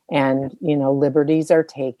documentary, and, liberties are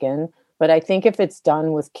taken. But I think if it's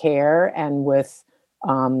done with care and with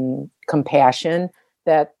compassion,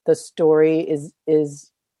 that the story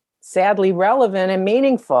is sadly relevant and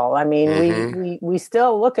meaningful. We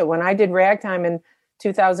still look at, when I did Ragtime in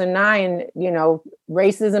 2009,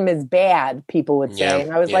 racism is bad, people would say.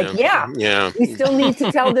 And I was like, we still need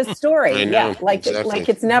to tell this story. Like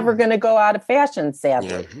it's never going to go out of fashion, sadly.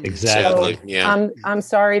 Yeah, exactly. So, I'm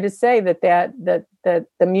sorry to say that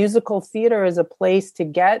the musical theater is a place to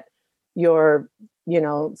get your,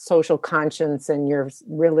 social conscience and your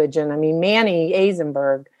religion. Manny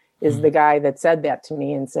Eisenberg is the guy that said that to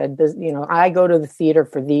me and said, I go to the theater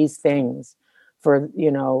for these things, for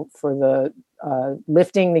the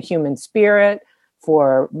lifting the human spirit,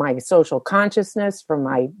 for my social consciousness, for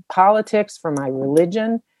my politics, for my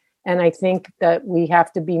religion. And I think that we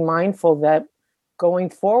have to be mindful that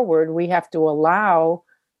going forward, we have to allow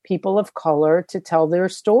people of color to tell their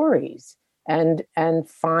stories and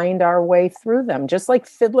find our way through them. Just like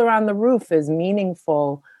Fiddler on the Roof is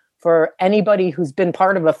meaningful for anybody who's been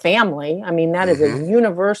part of a family. That is a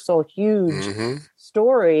universal, huge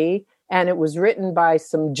story. And it was written by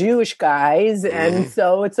some Jewish guys. And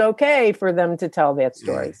so it's okay for them to tell that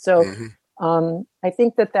story. So I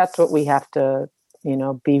think that's what we have to,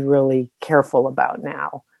 be really careful about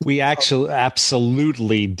now. We actually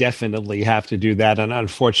absolutely, definitely have to do that. And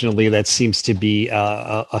unfortunately, that seems to be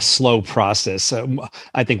a slow process.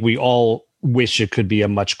 I think we all wish it could be a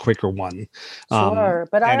much quicker one. Sure.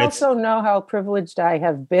 But I also know how privileged I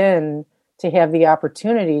have been to have the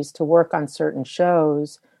opportunities to work on certain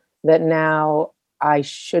shows that now I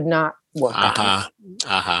should not work on.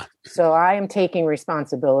 So I am taking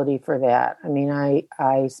responsibility for that.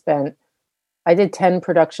 I did 10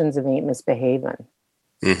 productions of Ain't Misbehavin',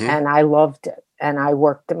 and I loved it. And I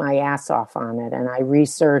worked my ass off on it. And I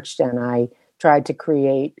researched and I tried to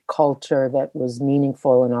create culture that was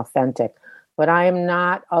meaningful and authentic. But I am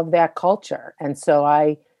not of that culture. And so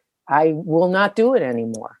I will not do it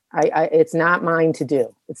anymore. It's not mine to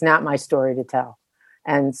do. It's not my story to tell.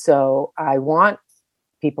 And so I want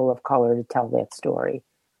people of color to tell that story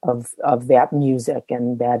of that music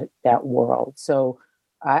and that world. So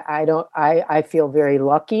I feel very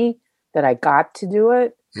lucky that I got to do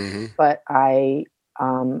it, but I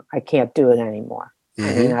can't do it anymore.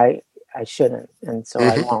 I shouldn't. And so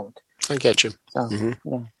I won't. I get you. So,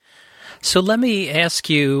 yeah. So let me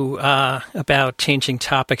ask you about changing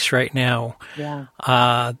topics right now.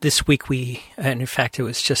 Yeah. This week and in fact, it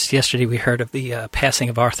was just yesterday, we heard of the passing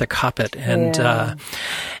of Arthur Koppett,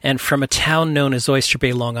 and from a town known as Oyster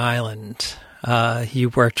Bay, Long Island. You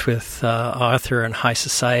worked with Arthur in High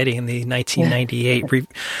Society in the 1998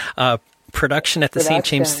 production at the St.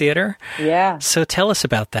 James Theater. Yeah. So tell us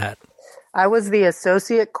about that. I was the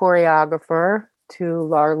associate choreographer to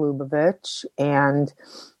Lar Lubavitch, and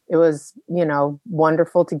it was,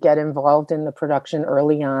 wonderful to get involved in the production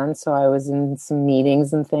early on. So I was in some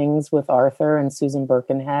meetings and things with Arthur and Susan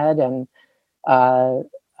Birkenhead, and I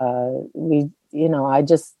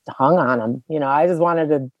just hung on him. I just wanted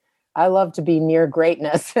to I love to be near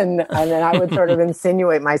greatness. And then I would sort of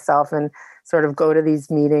insinuate myself and sort of go to these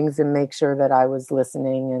meetings and make sure that I was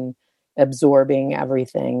listening and absorbing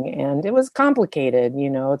everything. And it was complicated.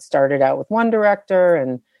 It started out with one director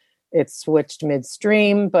and it switched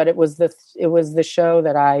midstream, but it was the show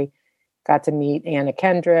that I got to meet Anna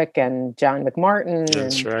Kendrick and John McMartin.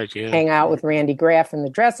 That's right, yeah. Hang out with Randy Graff in the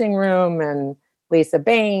dressing room and Lisa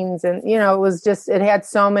Baines. And, it was just, it had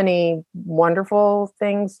so many wonderful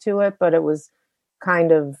things to it, but it was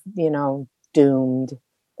kind of, doomed.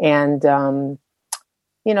 And, the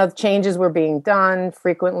changes were being done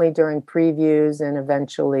frequently during previews. And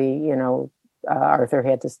eventually, Arthur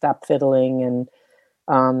had to stop fiddling. And,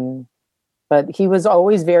 but he was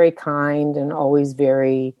always very kind and always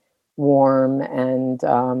very warm. And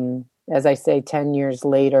as I say, 10 years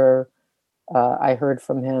later, I heard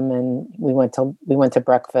from him, and we went to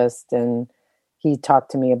breakfast, and he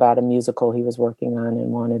talked to me about a musical he was working on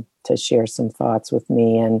and wanted to share some thoughts with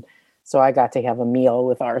me. And so I got to have a meal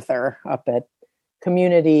with Arthur up at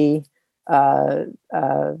Community restaurant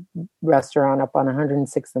up on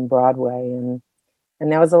 106th and Broadway, and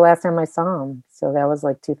that was the last time I saw him. So that was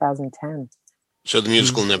like 2010. So the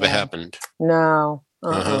musical never happened. No.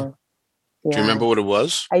 Do you remember what it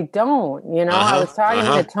was? I don't. I was talking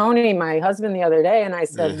to Tony, my husband, the other day, and I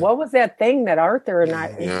said, what was that thing that Arthur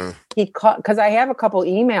and he caught? Because I have a couple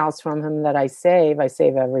emails from him that I save. I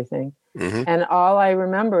save everything. Mm-hmm. And all I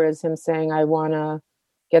remember is him saying, I want to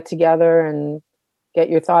get together and get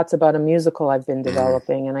your thoughts about a musical I've been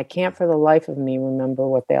developing. And I can't for the life of me remember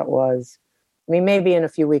what that was. I mean, maybe in a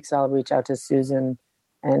few weeks I'll reach out to Susan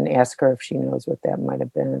and ask her if she knows what that might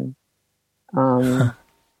have been. And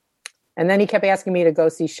then he kept asking me to go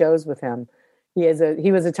see shows with him.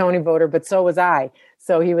 He was a Tony voter, but so was I.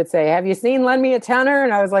 So he would say, have you seen Lend Me a Tenor?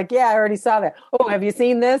 And I was like, yeah, I already saw that. Oh, have you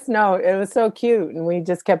seen this? No, it was so cute. And we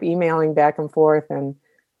just kept emailing back and forth. And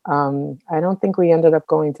I don't think we ended up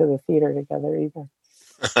going to the theater together either.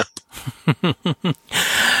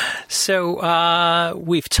 So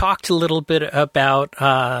we've talked a little bit about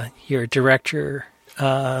your directorial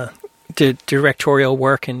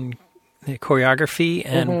work and the choreography,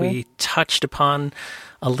 and we touched upon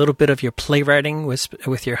a little bit of your playwriting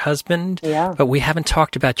with your husband, but we haven't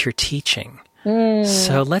talked about your teaching.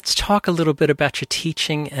 So let's talk a little bit about your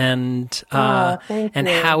teaching and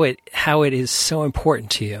how it is so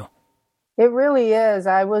important to you. It really is.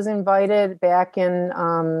 I was invited back in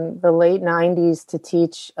the late 90s to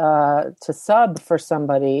teach, to sub for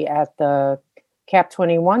somebody at the Cap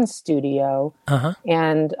 21 studio.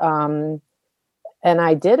 And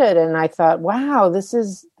I did it, and I thought, wow, this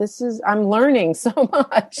is, I'm learning so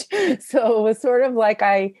much. So it was sort of like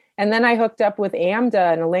and then I hooked up with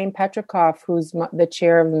AMDA and Elaine Petrikoff, who's the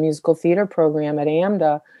chair of the musical theater program at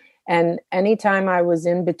AMDA. And anytime I was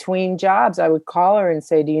in between jobs, I would call her and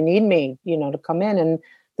say, do you need me, to come in? And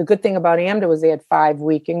the good thing about AMDA was they had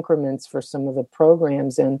 5-week increments for some of the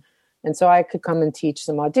programs. And so I could come and teach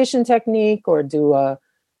some audition technique or do a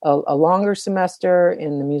longer semester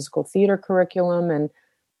in the musical theater curriculum. And,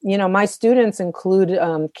 my students include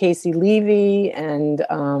Casey Levy and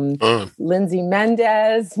Lindsay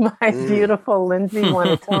Mendez, my beautiful Lindsay won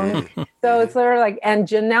a Tony. So it's sort of like, and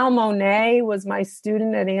Janelle Monáe was my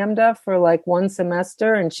student at AMDA for like one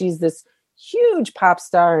semester. And she's this huge pop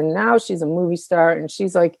star. And now she's a movie star. And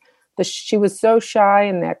she's like, she was so shy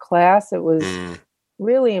in that class. It was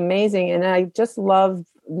really amazing. And I just love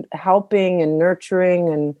helping and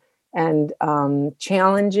nurturing and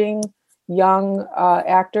challenging young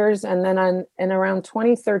actors. And then in around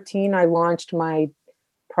 2013, I launched my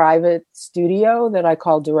private studio that I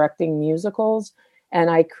call Directing Musicals. And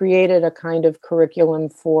I created a kind of curriculum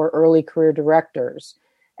for early career directors.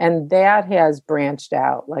 And that has branched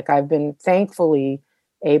out. Like I've been thankfully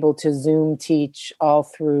able to Zoom teach all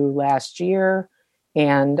through last year.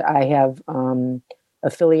 And I have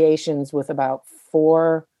affiliations with about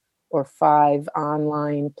 4 or 5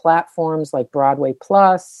 online platforms like Broadway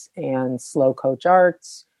Plus and Slow Coach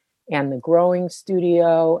Arts and the Growing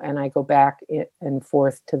Studio. And I go back and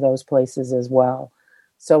forth to those places as well.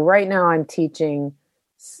 So right now I'm teaching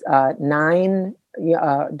 9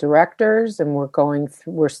 directors, and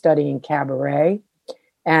we're studying cabaret,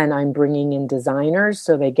 and I'm bringing in designers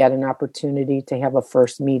so they get an opportunity to have a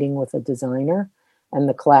first meeting with a designer. And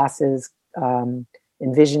the class is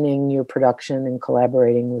envisioning your production and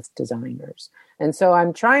collaborating with designers. And so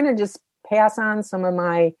I'm trying to just pass on some of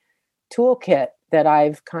my toolkit that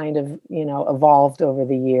I've kind of, evolved over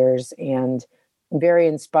the years, and I'm very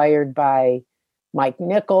inspired by Mike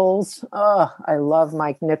Nichols. Oh, I love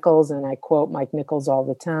Mike Nichols, and I quote Mike Nichols all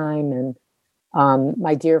the time. And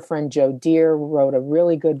My dear friend Joe Deere wrote a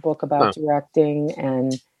really good book about directing,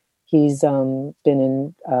 and he's been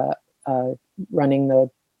in running the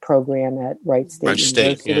program at Wright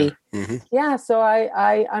State University. Yeah, so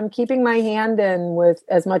I'm keeping my hand in with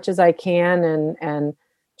as much as I can, and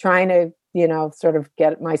trying to, sort of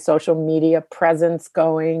get my social media presence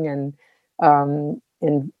going, and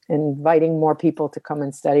inviting more people to come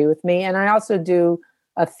and study with me. And I also do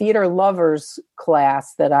a theater lovers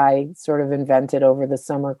class that I sort of invented over the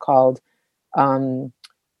summer called the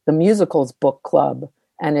Musicals Book Club.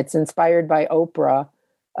 And it's inspired by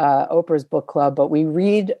Oprah's book club, but we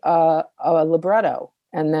read a libretto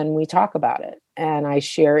and then we talk about it. And I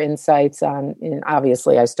share insights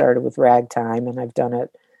obviously I started with Ragtime, and I've done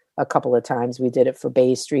it a couple of times. We did it for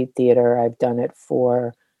Bay Street Theater. I've done it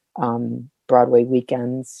for Broadway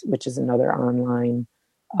Weekends, which is another online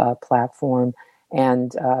platform.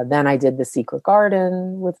 And then I did The Secret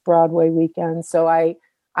Garden with Broadway Weekends. So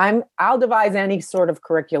I'll devise any sort of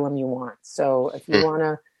curriculum you want. So if you want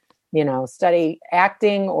to, study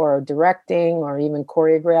acting or directing or even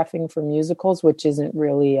choreographing for musicals, which isn't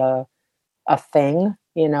really a thing,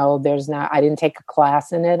 I didn't take a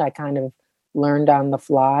class in it. I kind of learned on the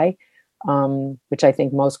fly, which I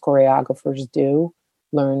think most choreographers do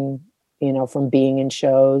learn, from being in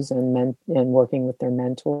shows and working with their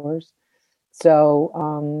mentors.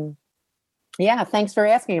 So, thanks for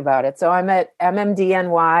asking about it. So I'm at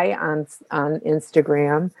MMDNY on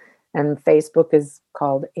Instagram, and Facebook is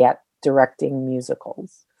called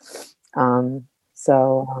 @DirectingMusicals.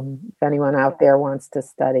 If anyone out there wants to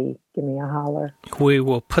study, give me a holler. We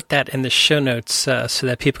will put that in the show notes so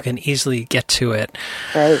that people can easily get to it.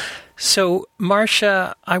 Right. So,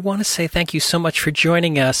 Marcia, I want to say thank you so much for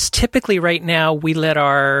joining us. Typically, right now, we let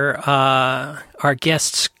our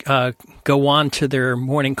guests go on to their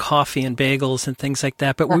morning coffee and bagels and things like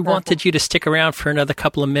that, but we wanted you to stick around for another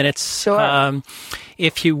couple of minutes, sure.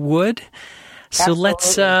 If you would. So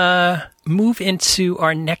let's move into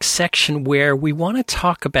our next section where we want to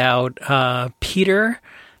talk about Peter.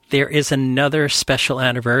 There is another special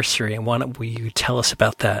anniversary, and why don't you tell us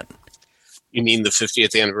about that? You mean the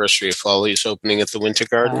 50th anniversary of Foley's opening at the Winter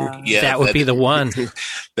Garden? Yeah, that would be the one.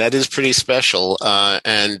 That is pretty special.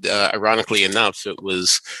 And ironically enough, it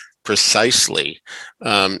was precisely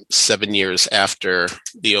 7 years after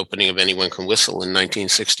the opening of Anyone Can Whistle in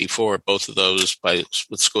 1964, both of those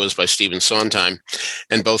with scores by Stephen Sondheim,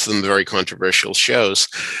 and both of them very controversial shows.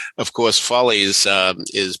 Of course, Foley's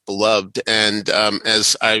is beloved, and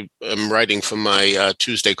as I am writing for my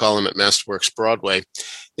Tuesday column at Masterworks Broadway,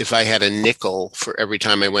 if I had a nickel for every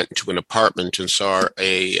time I went into an apartment and saw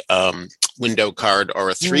a window card or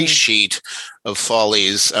a 3-sheet of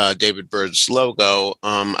Foley's David Bird's logo,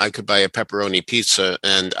 I could buy a pepperoni pizza,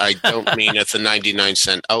 and I don't mean at the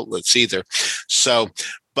 99-cent outlets either. So,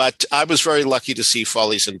 but I was very lucky to see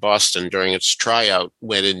Foley's in Boston during its tryout,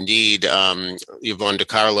 when indeed Yvonne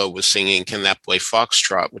DiCarlo was singing Can That Boy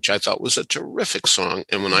Foxtrot, which I thought was a terrific song.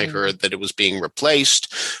 And when I heard that it was being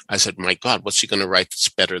replaced, I said, my God, what's he going to write that's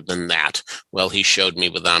better than that? Well, he showed me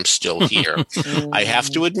with I'm Still Here. I have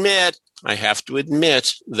to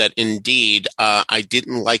admit that indeed I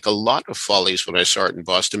didn't like a lot of Foley's when I saw it in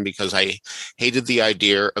Boston, because I hated the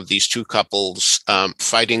idea of these two couples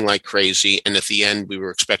fighting like crazy, and at the end we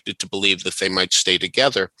were expected to believe that they might stay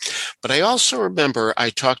together. But I also remember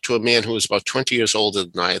I talked to a man who was about 20 years older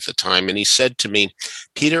than I at the time, and he said to me,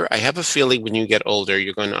 Peter, I have a feeling when you get older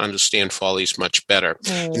you're going to understand Foley's much better.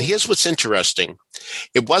 And here's what's interesting.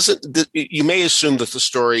 It wasn't that you may assume that the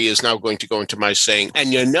story is now going to go into my saying,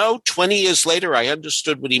 and 20 years later, I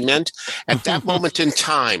understood what he meant. At that moment in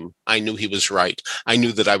time, I knew he was right. I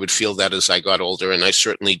knew that I would feel that as I got older, and I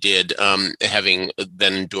certainly did, having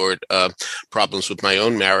then endured problems with my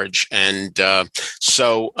own marriage. And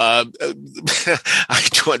so I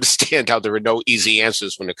do understand how there are no easy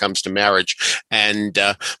answers when it comes to marriage. And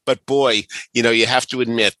but boy, you have to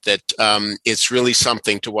admit that it's really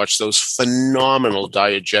something to watch those phenomenal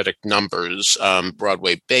diegetic numbers,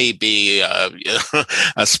 Broadway Baby,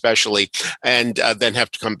 especially, and then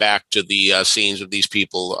have to come back to the scenes of these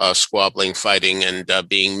people squabbling, fighting, and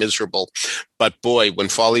being miserable. But boy, when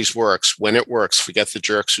Foley's works, when it works, forget the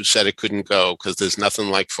jerks who said it couldn't go, because there's nothing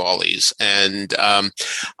like Foley's. And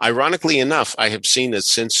ironically enough, I have seen it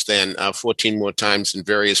since then 14 more times in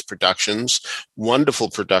various productions, wonderful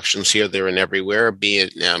productions here, there, and everywhere, be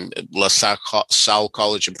it La Salle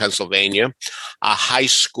College in Pennsylvania, a high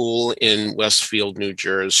school in Westfield, New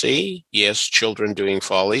Jersey. Yes, children doing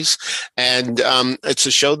Foley's. And it's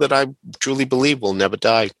a show that I truly believe will never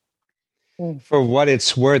die. For what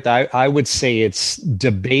it's worth, I would say it's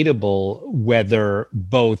debatable whether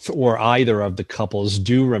both or either of the couples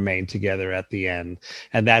do remain together at the end.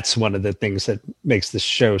 And that's one of the things that makes the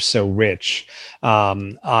show so rich.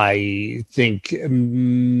 I think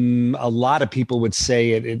a lot of people would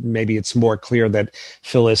say maybe it's more clear that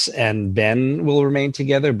Phyllis and Ben will remain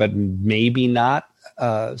together, but maybe not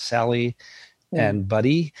Sally and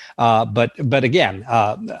Buddy. But again,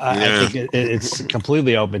 I think it's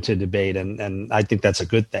completely open to debate, and I think that's a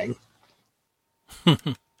good thing.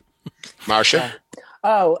 Marcia?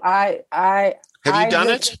 Oh, have you done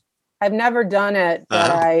it? I've never done it,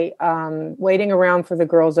 but waiting around for the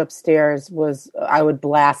girls upstairs I would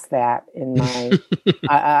blast that in my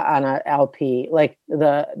on a LP. Like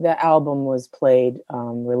the album was played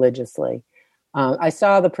religiously. I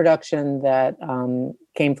saw the production that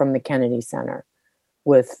came from the Kennedy Center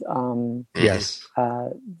with the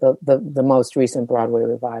most recent Broadway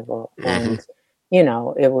revival, and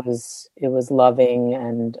it was loving,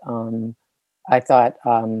 and I thought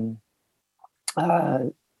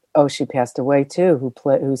she passed away too.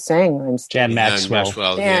 Who sang? Jan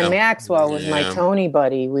Maxwell. Jan Maxwell was my Tony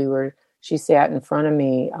buddy. She sat in front of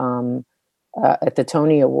me at the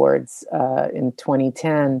Tony Awards in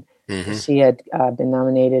 2010. Mm-hmm. She had been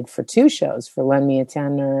nominated for 2 shows, for Lend Me a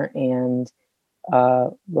Tenor and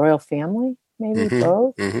Royal Family, maybe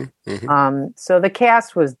both. Mm-hmm. Mm-hmm. So the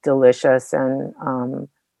cast was delicious, and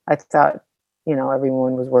I thought,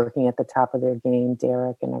 everyone was working at the top of their game,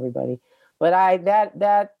 Derek and everybody. But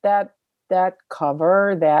that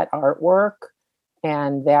cover, that artwork,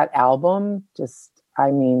 and that album,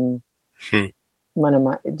 one of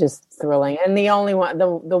my just thrilling. And the only one, the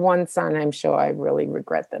one Sondheim show I really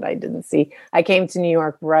regret that I didn't see. I came to New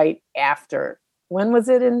York right after. When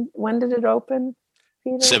did it open,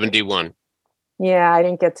 Peter? 71. Yeah, I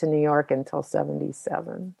didn't get to New York until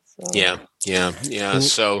 77. So. Yeah.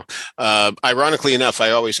 So, ironically enough, I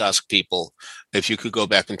always ask people, if you could go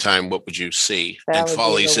back in time, what would you see? And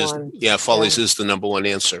Follies is the number one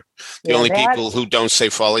answer. The only people who don't say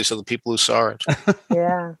Follies are the people who saw it.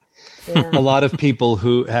 Yeah. A lot of people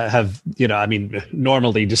who have,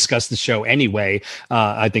 normally discuss the show anyway.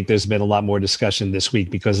 I think there's been a lot more discussion this week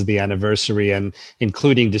because of the anniversary, and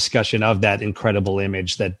including discussion of that incredible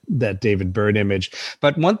image, that David Byrd image.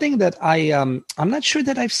 But one thing that I'm not sure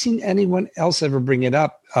that I've seen anyone else ever bring it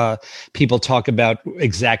up. People talk about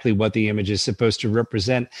exactly what the image is supposed to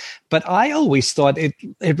represent, but I always thought it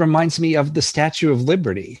reminds me of the Statue of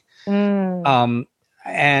Liberty.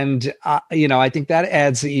 And, I think that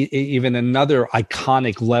adds even another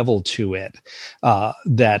iconic level to it,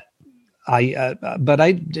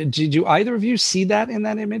 did you either of you see that in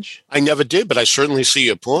that image? I never did, but I certainly see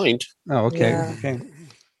your point. Oh, okay. Yeah. Okay.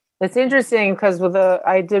 It's interesting because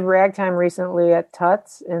I did ragtime recently at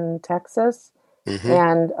Tuts in Texas,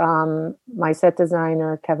 and my set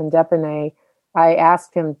designer, Kevin Depanay, I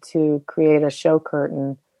asked him to create a show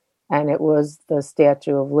curtain, and it was the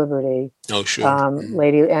Statue of Liberty. Oh, sure.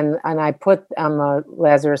 Lady, and I put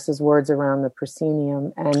Lazarus's words around the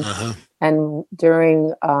proscenium, and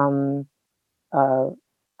during the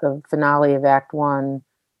finale of Act 1,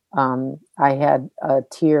 I had a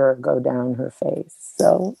tear go down her face.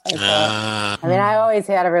 So I thought, I always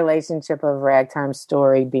had a relationship of ragtime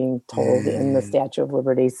story being told in the Statue of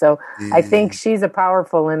Liberty. So I think she's a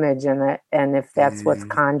powerful image, and if that's what's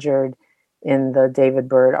conjured in the David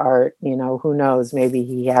Byrd art, who knows? Maybe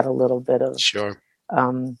he had a little bit of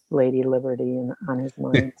Lady Liberty on his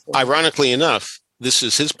mind. So. Ironically enough, this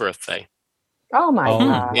is his birthday. Oh my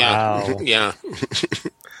God! Yeah, wow. Yeah.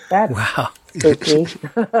 That's spooky.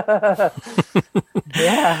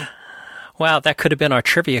 Yeah. Wow, that could have been our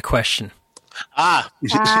trivia question.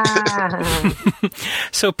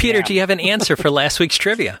 So, Peter, do you have an answer for last week's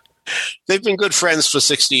trivia? They've been good friends for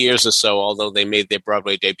 60 years or so, although they made their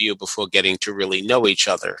Broadway debut before getting to really know each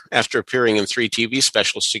other. After appearing in 3 TV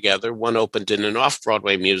specials together, one opened in an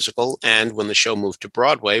off-Broadway musical, and when the show moved to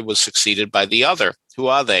Broadway, was succeeded by the other. Who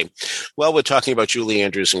are they? Well, we're talking about Julie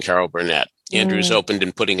Andrews and Carol Burnett. Andrews opened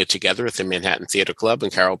in Putting It Together at the Manhattan Theater Club,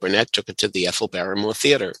 and Carol Burnett took it to the Ethel Barrymore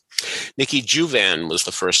Theater. Nikki Juvan was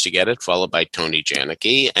the first to get it, followed by Tony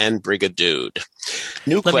Janicki and Brigadude.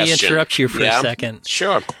 Let me interrupt you for a second.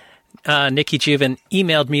 Sure. Nikki Juvan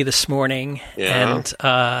emailed me this morning and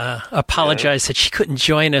apologized that she couldn't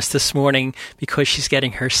join us this morning because she's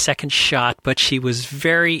getting her second shot, but she was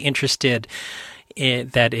very interested in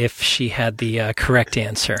that if she had the correct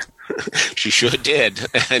answer. She sure did,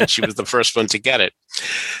 and she was the first one to get it.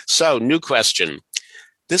 So, new question.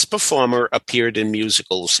 This performer appeared in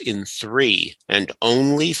musicals in 3 and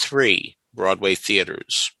only 3 Broadway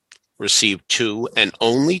theaters. received 2 and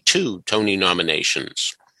only 2 Tony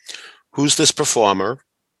nominations. Who's this performer?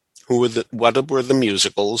 What were the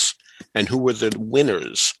musicals? And who were the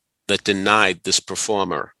winners that denied this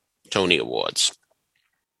performer Tony Awards?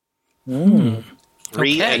 3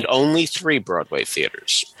 and only 3 Broadway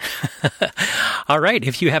theaters. All right.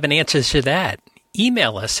 If you have an answer to that,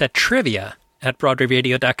 email us at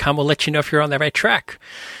trivia@broadwayradio.com. We'll let you know if you're on the right track.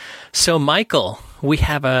 So, Michael, we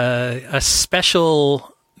have a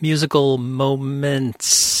special musical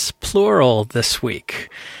moments, plural, this week,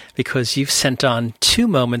 because you've sent on 2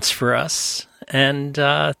 moments for us. And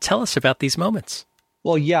tell us about these moments.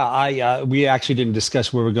 Well, yeah, we actually didn't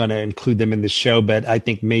discuss where we're going to include them in the show, but I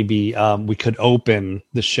think maybe we could open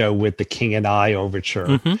the show with the King and I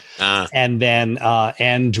overture, and then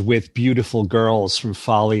end with "Beautiful Girls" from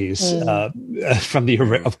Follies, from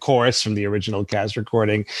the original cast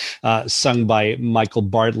recording, sung by Michael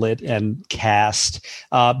Bartlett and cast.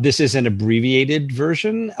 This is an abbreviated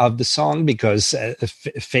version of the song because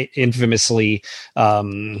infamously,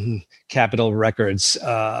 Capitol Records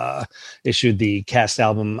issued the cast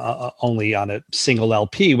album only on a single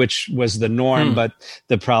LP, which was the norm. But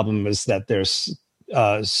the problem was that there's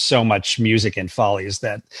so much music in Follies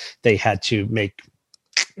that they had to make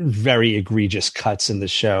very egregious cuts in the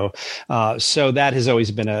show. So that has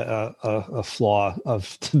always been a flaw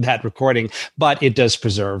of that recording, but it does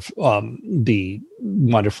preserve the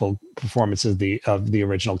wonderful performances of the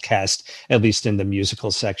original cast, at least in the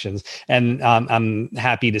musical sections. And I'm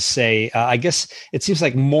happy to say, I guess it seems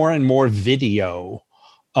like more and more video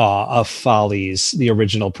of Follies, the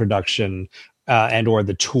original production, and or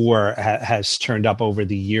the tour has turned up over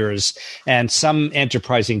the years. And some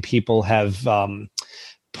enterprising people have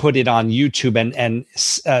put it on YouTube and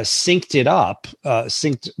synced it up,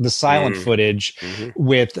 synced the silent footage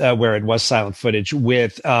with where it was silent footage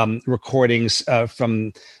with recordings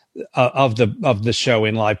from of the show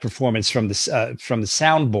in live performance from the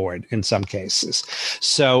soundboard in some cases.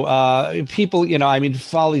 So people,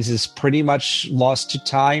 Follies is pretty much lost to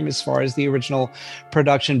time as far as the original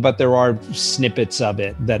production, but there are snippets of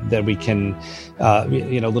it that we can,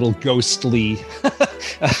 little ghostly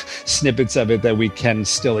snippets of it that we can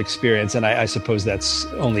still experience. And I suppose that's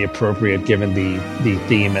only appropriate given the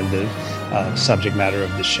theme and the subject matter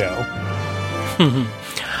of the show.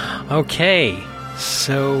 Okay.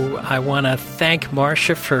 So I want to thank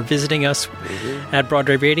Marcia for visiting us at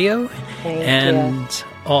Broadway Radio. Thank you.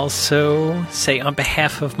 Also say on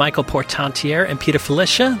behalf of Michael Portantiere and Peter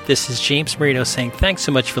Felicia, this is James Marino saying thanks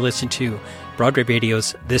so much for listening to Broadway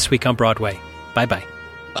Radio's This Week on Broadway. Bye-bye.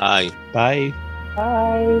 Bye. Bye.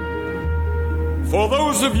 Bye. For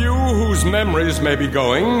those of you whose memories may be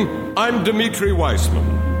going, I'm Dimitri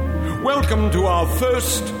Weissman. Welcome to our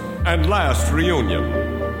first and last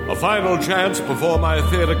reunion. A final chance before my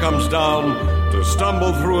theater comes down to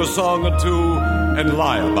stumble through a song or two and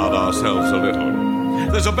lie about ourselves a little.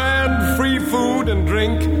 There's a band, free food and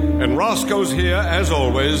drink, and Roscoe's here, as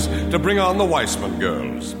always, to bring on the Weissman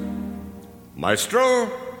girls. Maestro?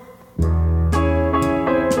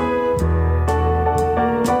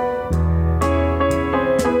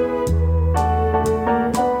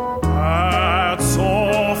 Hats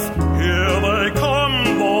off, here they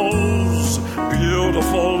come, those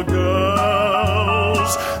beautiful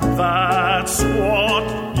girls. That's what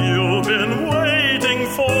you've been waiting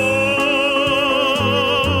for.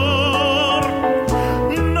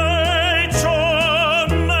 Nature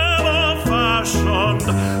never fashioned a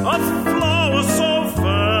flower so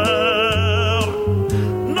fair.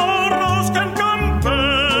 No rose can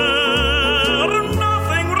compare.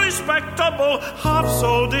 Nothing respectable, half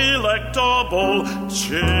so delectable.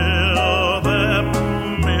 Cheer them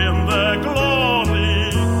in their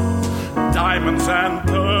glory. Diamonds and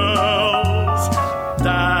pearls.